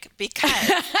mistake because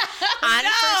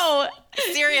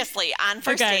seriously, on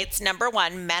first dates, number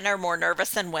one, men are more nervous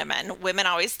than women. Women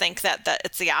always think that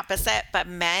it's the opposite, but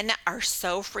men are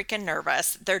so freaking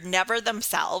nervous. They're never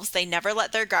themselves. They never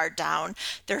let their guard down.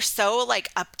 They're so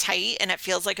like uptight, and it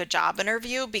feels like a job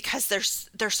interview because they're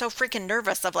so freaking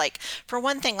nervous of, like, for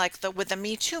one thing, like with the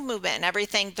Me Too movement and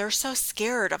everything, they're so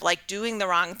scared of like doing the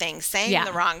wrong thing, saying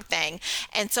the wrong thing.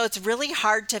 And so it's really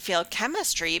hard to feel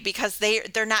chemistry because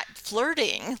they're not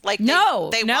flirting like they're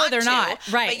not.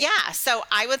 Right. But yeah, so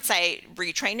I would say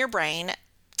retrain your brain.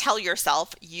 Tell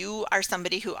yourself you are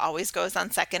somebody who always goes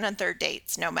on second and third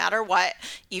dates, no matter what.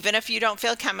 Even if you don't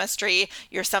feel chemistry,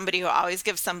 you're somebody who always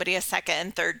gives somebody a second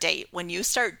and third date. When you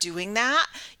start doing that,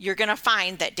 you're going to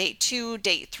find that date 2,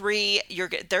 date 3,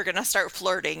 they're going to start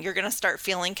flirting. You're going to start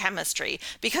feeling chemistry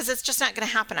because it's just not going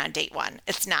to happen on date 1.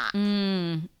 It's not.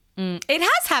 It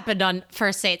has happened on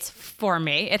first dates for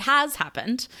me. It has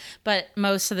happened. But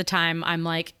most of the time I'm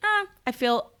like,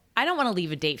 I don't want to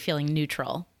leave a date feeling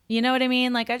neutral. You know what I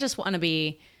mean? Like, I just want to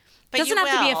be, doesn't have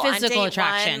to be a physical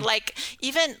attraction. Like,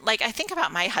 even like, I think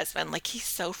about my husband, like, he's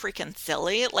so freaking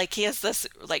silly. Like, he has this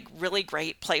like really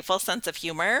great playful sense of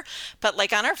humor. But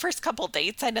like on our first couple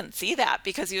dates, I didn't see that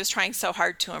because he was trying so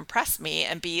hard to impress me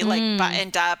and be like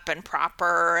buttoned up and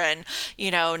proper and,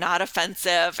 not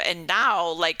offensive. And now,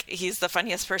 like, he's the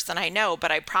funniest person I know, but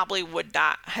I probably would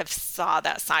not have saw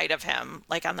that side of him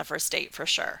like on the first date for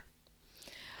sure.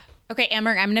 Okay, Amber,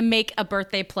 I'm going to make a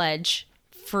birthday pledge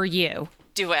for you.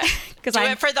 Do it. Do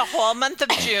it for the whole month of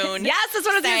June. Yes, that's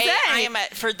what I was going to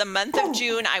say. For the month of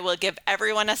June, I will give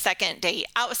everyone a second date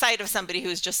outside of somebody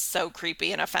who's just so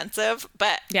creepy and offensive.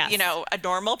 But, a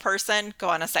normal person, go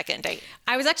on a second date.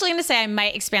 I was actually going to say I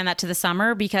might expand that to the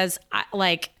summer because,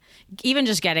 even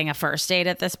just getting a first date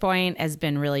at this point has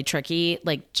been really tricky.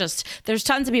 Like, just there's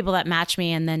tons of people that match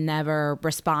me and then never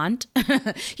respond.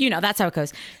 That's how it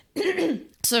goes.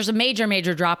 So there's a major,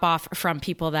 major drop off from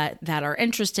people that are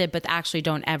interested, but actually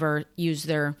don't ever use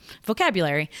their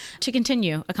vocabulary to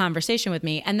continue a conversation with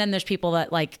me. And then there's people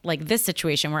that like this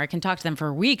situation where I can talk to them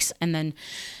for weeks. And then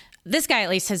this guy at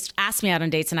least has asked me out on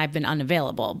dates and I've been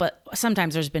unavailable. But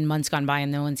sometimes there's been months gone by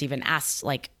and no one's even asked,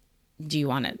 like, do you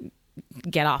want to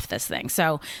get off this thing?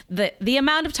 So the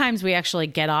amount of times we actually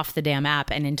get off the damn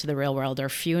app and into the real world are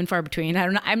few and far between. I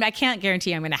don't know. I can't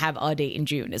guarantee I'm going to have a date in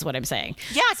June is what I'm saying.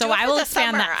 Yeah. So I will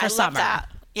expand that for summer. That.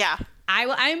 Yeah.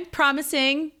 I'm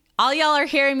promising, all y'all are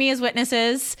hearing me as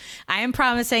witnesses. I am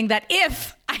promising that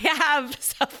if I have,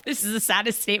 this is the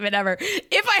saddest statement ever.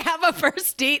 If I have a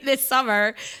first date this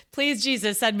summer, please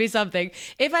Jesus, send me something.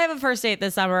 If I have a first date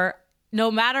this summer,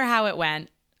 no matter how it went,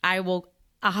 I will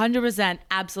 100%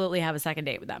 absolutely have a second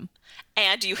date with them.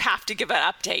 And you have to give an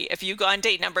update. If you go on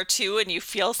date number 2 and you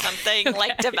feel something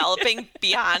like developing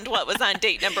beyond what was on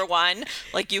date number 1,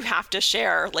 like, you have to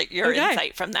share like your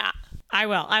insight from that. I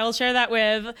will share that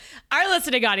with our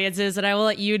listening audiences and I will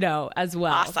let you know as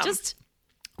well. Awesome.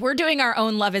 We're doing our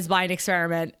own Love is Blind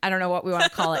experiment. I don't know what we want to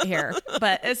call it here,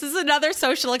 but this is another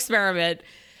social experiment.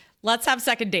 Let's have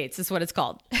second dates is what it's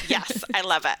called. Yes, I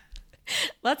love it.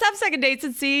 Let's have second dates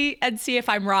and see if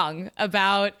I'm wrong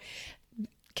about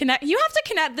connect. You have to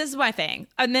connect. This is my thing.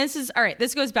 And this is, all right,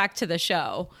 this goes back to the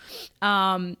show.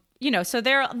 So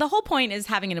the whole point is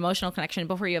having an emotional connection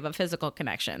before you have a physical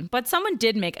connection. But someone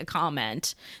did make a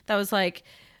comment that was like,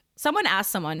 someone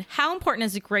asked someone, how important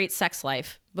is a great sex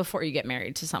life before you get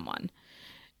married to someone?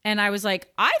 And I was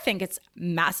like, I think it's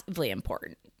massively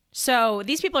important. So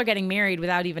these people are getting married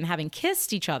without even having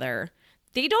kissed each other.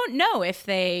 They don't know if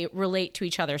they relate to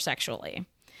each other sexually.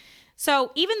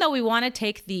 So even though we want to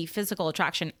take the physical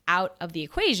attraction out of the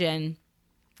equation,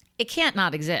 it can't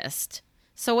not exist.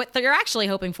 So what they're actually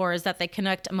hoping for is that they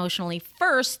connect emotionally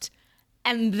first,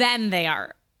 and then they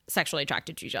are sexually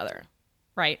attracted to each other,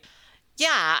 right?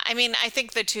 Yeah, I mean, I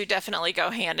think the two definitely go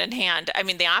hand in hand. I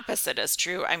mean, the opposite is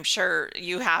true. I'm sure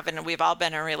you have, and we've all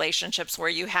been in relationships where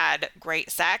you had great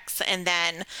sex and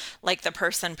then like the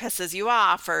person pisses you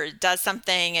off or does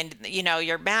something and, you know,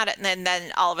 you're mad at, and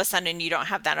then all of a sudden you don't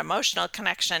have that emotional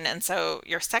connection. And so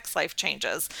your sex life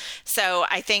changes. So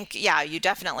I think, yeah, you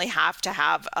definitely have to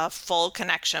have a full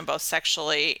connection, both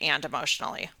sexually and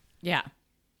emotionally. Yeah.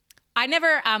 I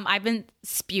never, I've been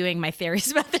spewing my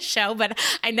theories about the show, but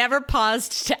I never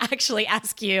paused to actually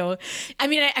ask you. I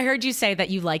mean, I heard you say that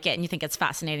you like it and you think it's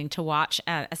fascinating to watch,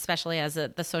 especially as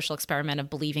the social experiment of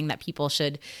believing that people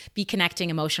should be connecting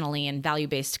emotionally and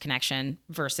value-based connection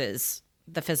versus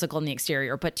the physical and the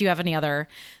exterior. But do you have any other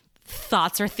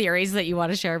thoughts or theories that you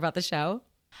want to share about the show?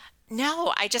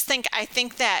 No, I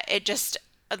think that it just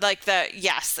like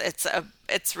yes,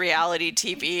 it's reality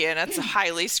TV and it's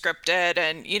highly scripted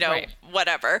and, you know, right.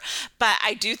 Whatever. But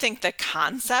I do think the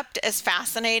concept is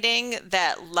fascinating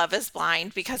that Love is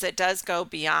Blind, because it does go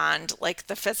beyond like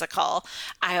the physical.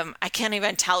 I can't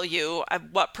even tell you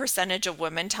what percentage of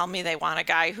women tell me they want a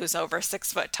guy who's over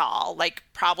 6 foot tall. Like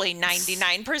probably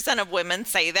 99% of women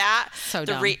say that. So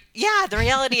dumb. The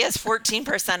reality is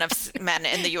 14% of men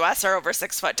in the US are over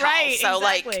 6 foot tall. Right, so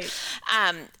exactly.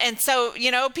 And so,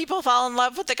 you know, people fall in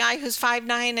love with the guy who's 5'9"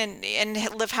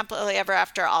 and live happily ever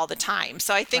after all the time.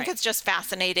 So I think It's just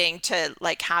fascinating to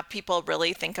like have people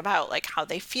really think about like how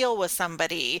they feel with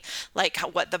somebody, like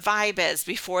what the vibe is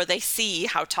before they see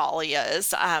how tall he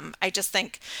is. I just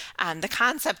think the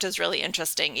concept is really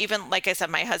interesting. Even like I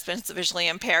said, my husband's visually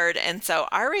impaired. And so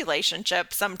our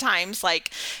relationship sometimes,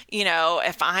 like, you know,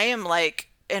 if I am like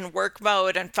in work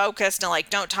mode and focused and like,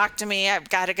 don't talk to me, I've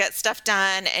got to get stuff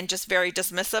done, and just very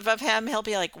dismissive of him, he'll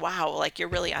be like, wow, like you're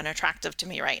really unattractive to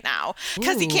me right now,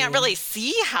 because he can't really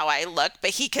see how I look, but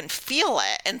he can feel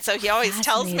it. And so he always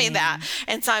tells me that.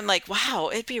 And so I'm like, wow,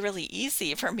 it'd be really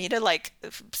easy for me to like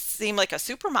seem like a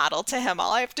supermodel to him.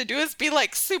 All I have to do is be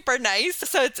like super nice.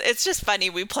 So it's just funny.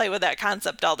 We play with that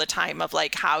concept all the time of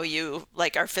like how you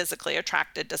like are physically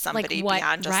attracted to somebody like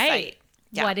beyond just sight.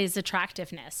 Yeah. What is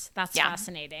attractiveness? That's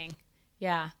fascinating.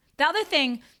 Yeah. The other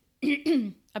thing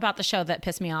about the show that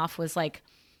pissed me off was like,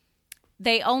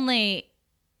 they only,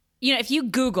 you know, if you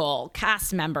Google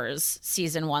cast members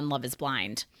season 1 Love is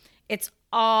Blind, it's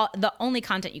all, the only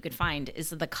content you could find is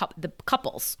the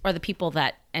couples or the people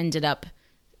that ended up,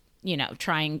 you know,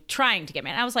 trying to get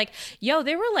married. I was like, yo,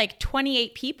 there were like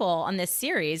 28 people on this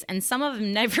series and some of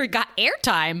them never got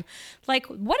airtime. Like,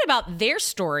 what about their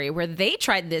story where they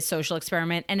tried this social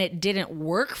experiment and it didn't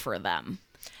work for them?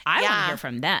 I want to hear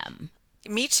from them.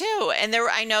 Me too. And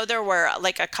I know there were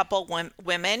like a couple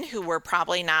women who were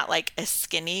probably not like as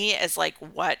skinny as like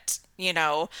what, you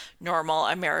know, normal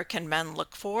American men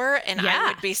look for. And I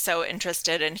would be so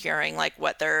interested in hearing like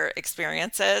what their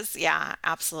experience is. Yeah,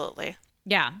 absolutely.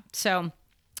 Yeah. So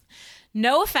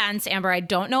no offense, Amber, I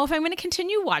don't know if I'm going to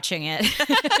continue watching it.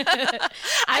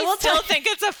 I will still think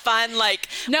it's a fun, like,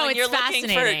 no, when it's you're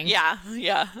fascinating. Yeah.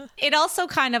 It also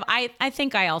kind of, I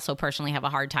think I also personally have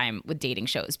a hard time with dating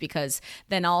shows, because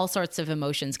then all sorts of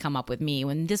emotions come up with me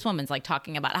when this woman's like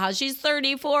talking about how she's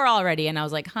 34 already. And I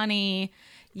was like, honey,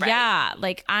 yeah,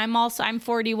 like I'm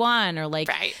 41, or like,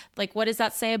 like, what does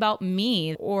that say about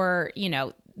me? Or, you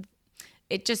know,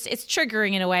 it's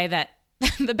triggering in a way that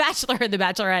The Bachelor and The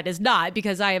Bachelorette is not,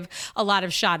 because I have a lot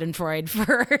of schadenfreude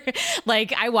for,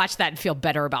 like, I watch that and feel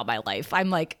better about my life.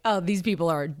 I'm like, oh, these people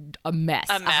are a mess.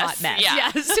 A hot mess.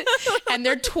 Yeah. Yes. And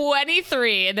they're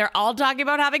 23 and they're all talking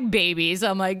about having babies.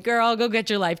 I'm like, girl, go get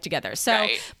your life together. So,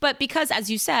 but because,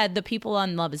 as you said, the people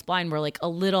on Love is Blind were like a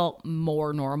little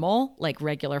more normal, like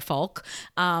regular folk.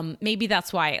 Maybe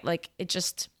that's why, like, it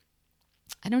just,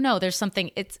 I don't know. There's something,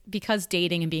 it's because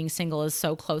dating and being single is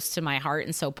so close to my heart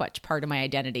and so much part of my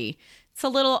identity. It's a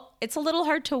little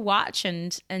hard to watch,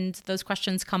 and those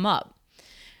questions come up,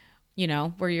 you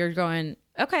know, where you're going,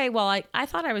 okay, well, I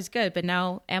thought I was good, but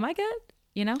now am I good?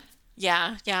 You know?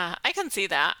 Yeah, I can see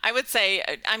that. I would say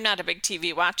I'm not a big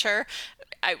TV watcher.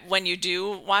 When you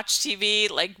do watch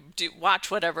TV, like, watch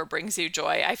whatever brings you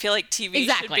joy. I feel like TV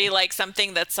should be like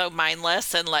something that's so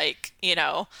mindless and like, you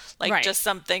know, like just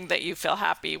something that you feel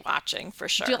happy watching, for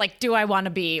sure. Do I want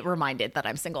to be reminded that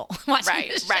I'm single watching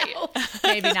this show?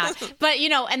 Maybe not. But, you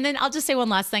know, and then I'll just say one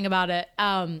last thing about it.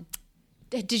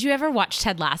 Did you ever watch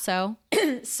Ted Lasso?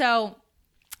 So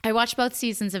I watched both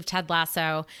seasons of Ted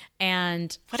Lasso,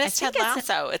 and what is Ted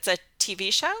Lasso? It's a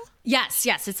TV show? Yes,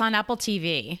 it's on Apple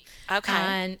TV. Okay.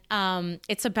 And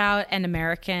it's about an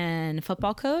American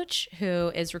football coach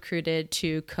who is recruited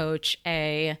to coach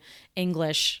a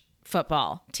English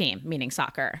football team, meaning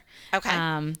soccer.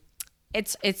 Okay.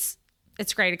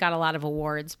 It's great. It got a lot of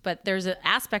awards, but there's an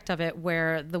aspect of it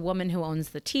where the woman who owns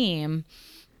the team,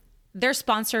 they're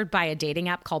sponsored by a dating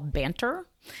app called Banter.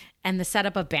 And the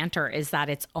setup of Banter is that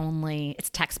it's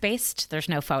text-based. There's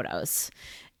no photos.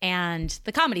 And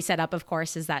the comedy setup, of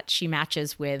course, is that she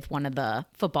matches with one of the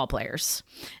football players.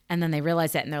 And then they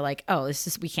realize it and they're like, oh,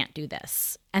 we can't do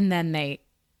this. And then they,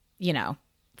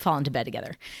 fall into bed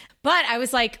together. But I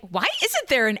was like, why isn't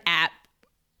there an app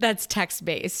that's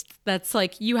text-based? That's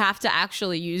like, you have to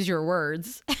actually use your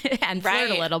words and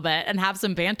flirt a little bit and have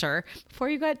some banter before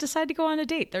you decide to go on a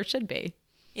date. There should be.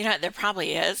 There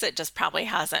probably is. It just probably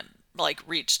hasn't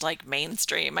reached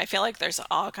mainstream. I feel like there's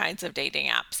all kinds of dating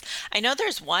apps. I know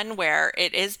there's one where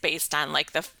it is based on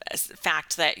the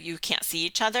fact that you can't see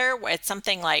each other. Where it's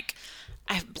something like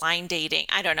blind dating.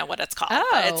 I don't know what it's called.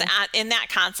 But it's in that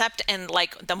concept. And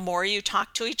the more you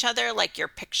talk to each other, your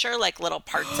picture, little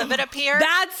parts of it appear.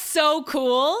 That's so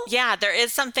cool. Yeah, there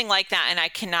is something like that, and I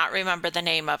cannot remember the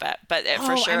name of it, but it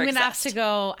for sure I'm gonna exists.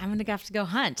 I'm gonna have to go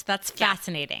hunt. That's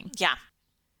fascinating. Yeah.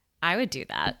 I would do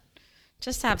that.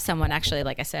 Just to have someone actually,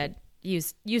 like I said,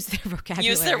 use their vocabulary.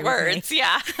 Use their words,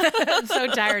 yeah. I'm so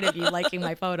tired of you liking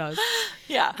my photos.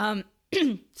 Yeah.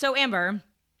 So Amber,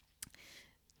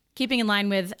 keeping in line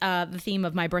with the theme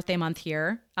of my birthday month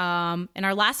here, in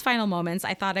our last final moments,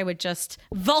 I thought I would just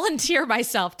volunteer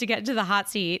myself to get into the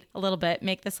hot seat a little bit,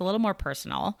 make this a little more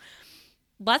personal.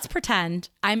 Let's pretend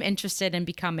I'm interested in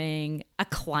becoming a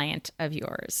client of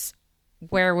yours.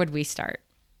 Where would we start?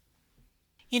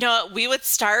 We would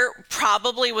start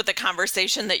probably with a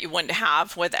conversation that you wouldn't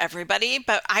have with everybody,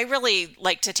 but I really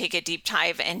like to take a deep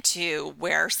dive into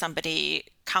where somebody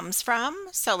comes from.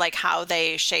 So how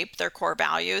they shape their core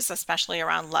values, especially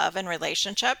around love and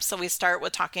relationships. So we start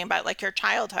with talking about your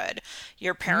childhood,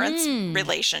 your parents'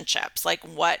 relationships,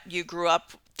 what you grew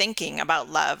up thinking about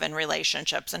love and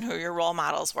relationships and who your role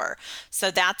models were. So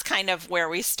that's kind of where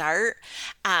we start.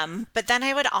 But then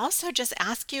I would also just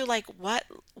ask you, what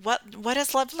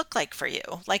does love look like for you?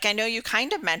 I know you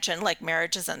kind of mentioned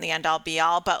marriage isn't the end all be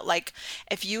all, but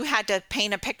if you had to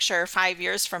paint a picture 5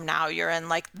 years from now, you're in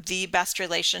the best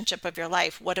relationship of your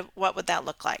life, what would that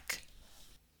look like?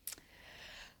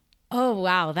 Oh,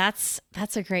 wow. That's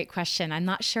a great question. I'm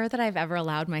not sure that I've ever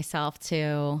allowed myself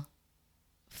to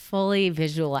fully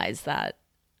visualize that.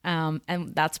 And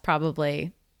that's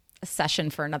probably a session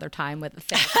for another time with a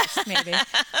therapist, maybe.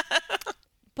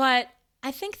 But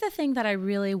I think the thing that I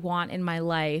really want in my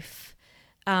life,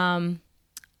 and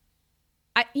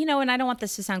I don't want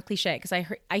this to sound cliche because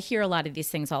I hear a lot of these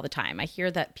things all the time. I hear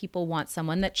that people want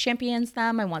someone that champions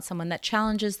them. I want someone that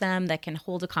challenges them, that can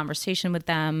hold a conversation with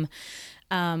them.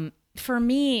 For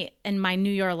me, in my New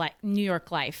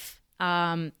York life,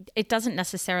 it doesn't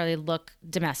necessarily look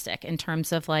domestic in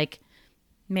terms of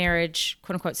marriage,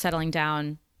 quote unquote, settling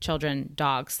down, children,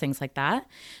 dogs, things like that.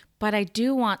 But I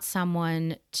do want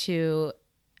someone to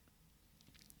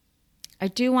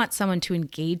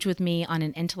engage with me on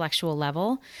an intellectual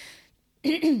level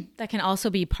that can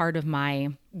also be part of my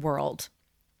world.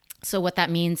 So what that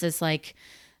means is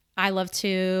I love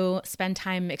to spend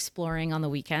time exploring on the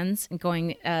weekends and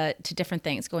going to different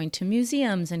things, going to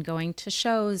museums and going to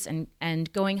shows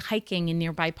and going hiking in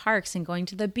nearby parks and going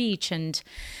to the beach and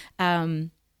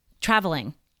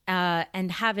traveling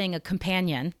and having a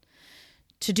companion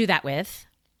to do that with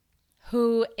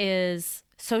who is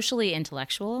socially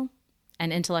intellectual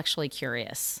and intellectually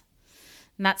curious.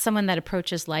 And that's someone that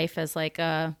approaches life as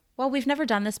well, we've never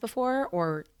done this before,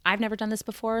 or I've never done this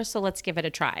before, so let's give it a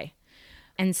try.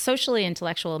 And socially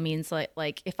intellectual means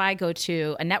like if I go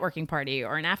to a networking party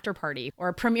or an after party or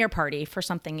a premiere party for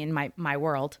something in my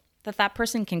world, that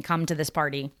person can come to this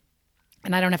party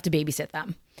and I don't have to babysit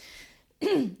them.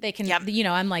 They can,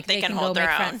 I'm they can hold go their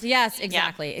make own. friends. Yes,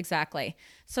 exactly.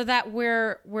 So that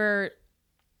we're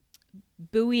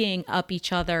buoying up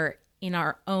each other in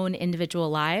our own individual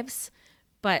lives,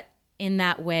 but in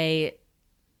that way,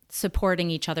 supporting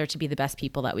each other to be the best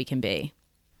people that we can be.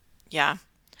 Yeah.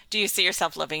 Do you see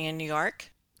yourself living in New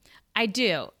York? I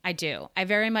do. I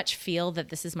very much feel that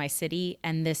this is my city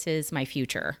and this is my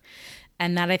future.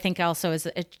 And that I think also is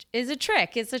a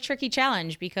trick. It's a tricky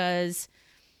challenge because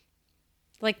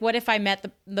what if I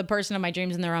met the person of my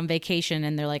dreams and they're on vacation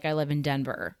and they're like, I live in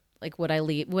Denver. Would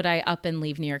I up and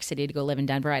leave New York City to go live in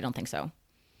Denver? I don't think so.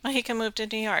 Well, he can move to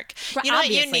New York. Well, You know what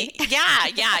you obviously. need? Yeah,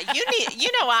 yeah. You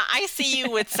know what? I see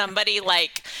you with somebody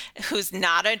like who's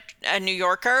not a New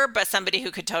Yorker, but somebody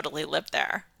who could totally live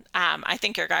there. I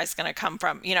think your guy's going to come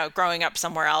from, growing up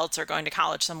somewhere else or going to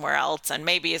college somewhere else, and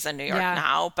maybe is in New York Yeah.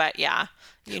 now. But yeah,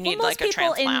 you need Well, like a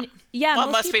transplant.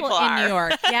 most people in New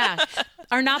York,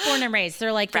 are not born and raised.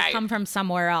 They're like, they Right. come from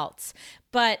somewhere else.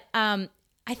 But I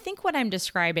think what I'm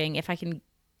describing, if I can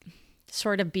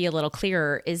sort of be a little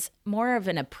clearer, is more of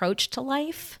an approach to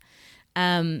life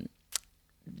than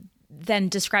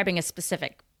describing a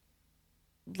specific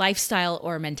lifestyle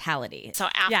or mentality. So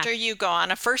after you go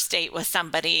on a first date with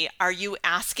somebody, are you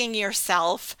asking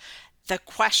yourself the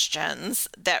questions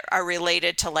that are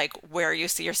related to like where you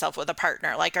see yourself with a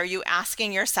partner? Like, are you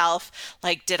asking yourself,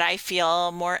 like, did I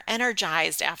feel more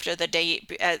energized after the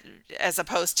date as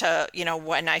opposed to,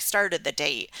 when I started the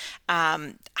date?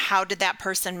 How did that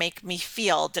person make me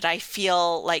feel? Did I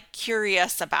feel like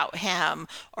curious about him,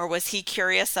 or was he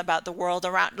curious about the world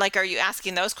around? Like, are you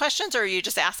asking those questions, or are you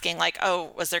just asking like,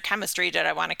 oh, was there chemistry? Did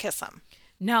I want to kiss him?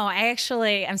 No,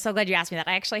 I'm so glad you asked me that.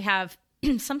 I actually have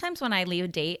sometimes when I leave a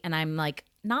date and I'm like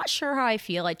not sure how I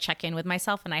feel, I check in with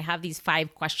myself and I have these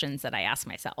 5 questions that I ask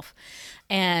myself.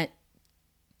 And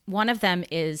one of them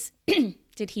is,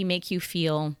 did he make you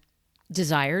feel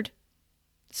desired?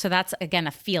 So that's, again,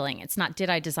 a feeling. It's not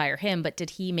did I desire him, but did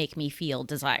he make me feel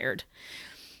desired?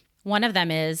 One of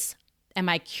them is, am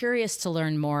I curious to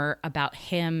learn more about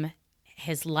him,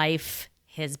 his life,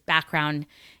 his background,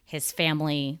 his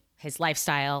family, his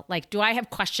lifestyle? Like, do I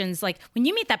have questions? Like when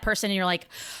you meet that person and you're like,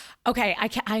 okay,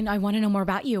 I want to know more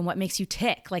about you and what makes you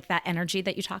tick, like that energy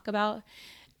that you talk about.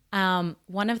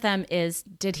 One of them is,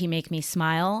 did he make me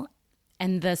smile?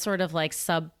 And the sort of like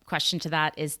sub question to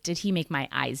that is, did he make my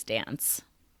eyes dance?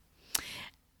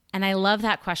 And I love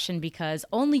that question because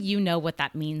only you know what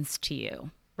that means to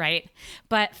you, right?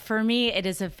 But for me, it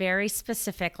is a very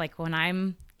specific, like when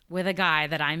I'm with a guy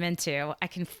that I'm into, I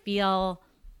can feel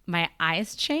my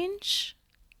eyes change,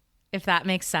 if that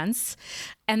makes sense.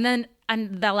 And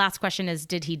the last question is,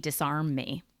 did he disarm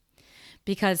me?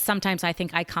 Because sometimes I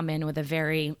think I come in with a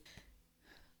very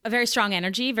strong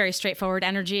energy, very straightforward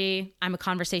energy. I'm a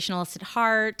conversationalist at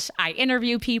heart. I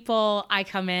interview people. I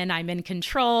come in, I'm in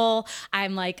control.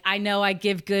 I'm like, I know I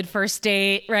give good first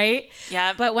date, right?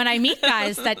 Yeah. But when I meet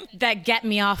guys that get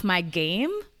me off my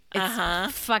game,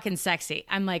 it's fucking sexy.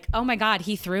 I'm like, oh my God,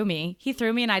 he threw me. He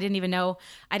threw me and I didn't know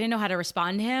how to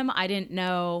respond to him. I didn't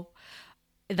know.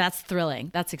 That's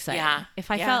thrilling. That's exciting. Yeah.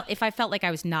 If I felt like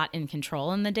I was not in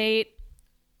control in the date,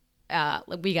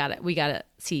 we gotta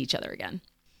see each other again.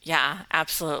 Yeah,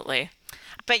 absolutely.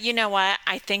 But you know what?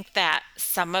 I think that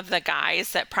some of the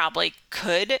guys that probably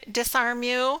could disarm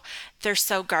you, they're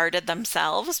so guarded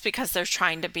themselves because they're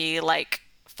trying to be like,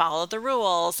 follow the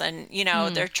rules and,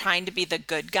 they're trying to be the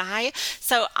good guy.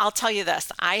 So I'll tell you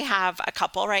this. I have a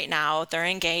couple right now. They're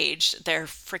engaged. They're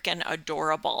freaking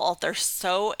adorable. They're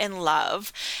so in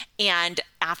love. And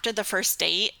after the first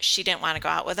date, she didn't want to go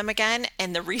out with him again.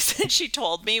 And the reason she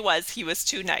told me was he was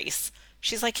too nice.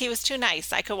 She's like, he was too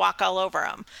nice. I could walk all over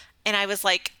him. And I was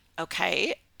like,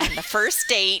 okay. And the first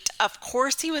date, of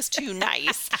course he was too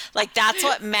nice. Like that's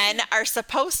what men are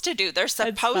supposed to do. They're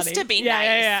supposed to be nice.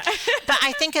 Yeah. But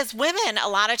I think as women, a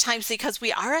lot of times because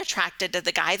we are attracted to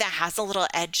the guy that has a little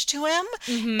edge to him,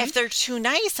 if they're too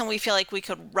nice and we feel like we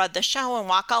could run the show and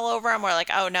walk all over him, we're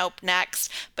like, oh, nope,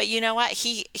 next. But you know what?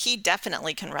 He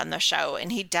definitely can run the show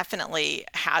and he definitely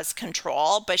has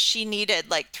control. But she needed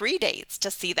like 3 dates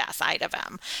to see that side of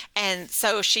him. And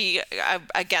so she,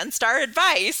 against our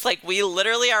advice, like we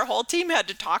literally, our whole team had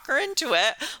to talk her into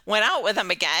it, went out with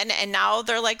him again, and now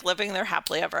they're like living their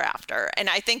happily ever after. And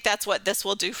I think that's what this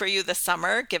will do for you this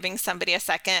summer, giving somebody a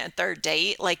second and third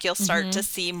date. Like you'll start to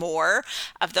see more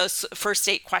of those first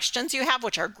date questions you have,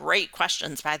 which are great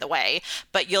questions, by the way,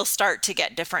 but you'll start to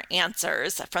get different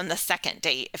answers from the second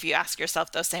date. If you ask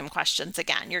yourself those same questions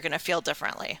again, you're going to feel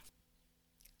differently.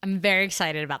 I'm very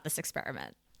excited about this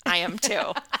experiment. I am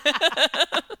too.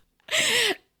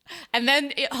 And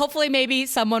then hopefully maybe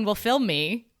someone will film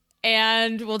me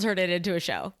and we'll turn it into a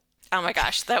show. Oh my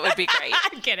gosh, that would be great.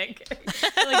 I'm kidding.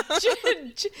 Like,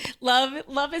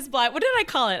 love is blind. What did I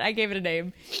call it? I gave it a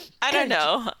name. I don't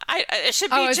know. It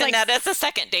should be Jeanette as a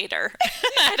second dater.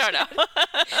 I don't know.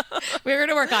 We're going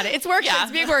to work on it. It's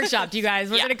being workshopped, you guys.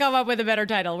 We're Yeah. going to come up with a better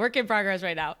title. Work in progress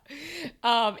right now.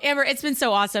 Amber, it's been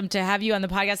so awesome to have you on the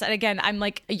podcast. And again, I'm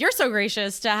like, you're so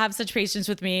gracious to have such patience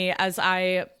with me as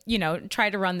I try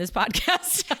to run this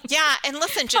podcast. Yeah. And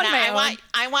listen, Jeanette,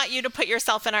 I want you to put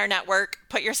yourself in our network,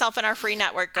 put yourself in our free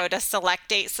network, go to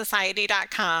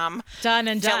selectdatesociety.com.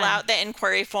 Done. Fill out the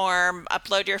inquiry form,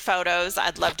 upload your photos.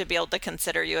 I'd love to be able to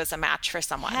consider you as a match for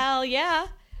someone. Hell yeah.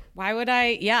 Why would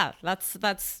I? Yeah,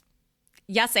 that's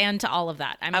yes, and to all of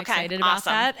that. I'm excited about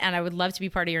that, and I would love to be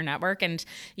part of your network. And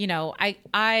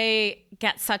I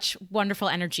get such wonderful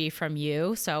energy from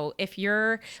you. So if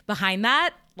you're behind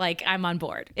that, like, I'm on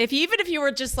board. Even if you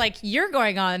were just like, you're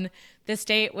going on this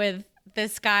date with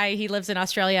this guy, he lives in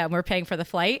Australia and we're paying for the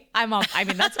flight, I'm on. I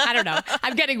mean, that's, I don't know.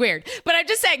 I'm getting weird. But I'm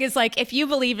just saying, it's like, if you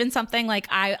believe in something, like,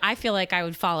 I feel like I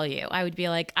would follow you. I would be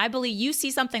like, I believe you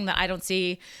see something that I don't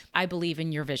see. I believe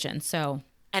in your vision. So.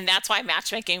 And that's why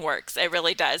matchmaking works. It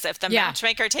really does. If the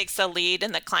matchmaker takes the lead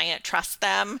and the client trusts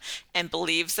them and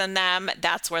believes in them,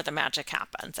 that's where the magic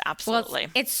happens. Absolutely.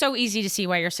 Well, it's so easy to see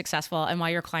why you're successful and why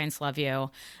your clients love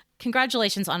you.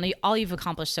 Congratulations on all you've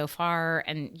accomplished so far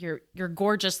and your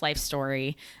gorgeous life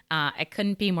story. I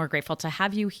couldn't be more grateful to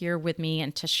have you here with me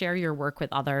and to share your work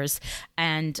with others.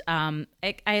 And I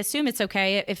assume it's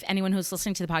okay if anyone who's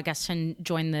listening to the podcast can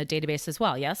join the database as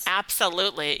well, yes?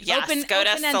 Absolutely, yes. Go to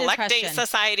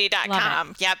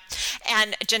selectdatesociety.com. Yep.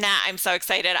 And Jeanette, I'm so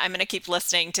excited. I'm going to keep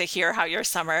listening to hear how your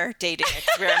summer dating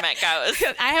experiment goes.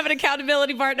 I have an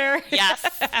accountability partner. Yes.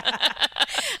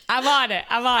 I'm on it.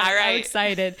 All right. I'm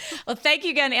excited. Well, thank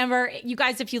you again, Amber. You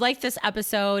guys, if you liked this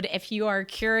episode, if you are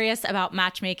curious about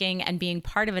matchmaking and being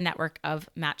part of a network of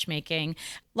matchmaking,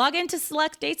 log into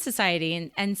Select Date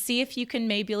Society and see if you can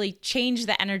maybe change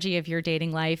the energy of your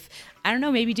dating life. I don't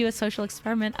know, maybe do a social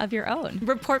experiment of your own.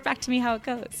 Report back to me how it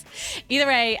goes. Either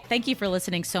way, thank you for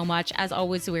listening so much. As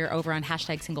always, we're over on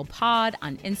 #SinglePod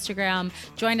on Instagram.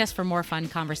 Join us for more fun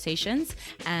conversations.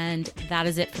 And that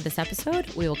is it for this episode.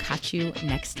 We will catch you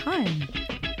next time.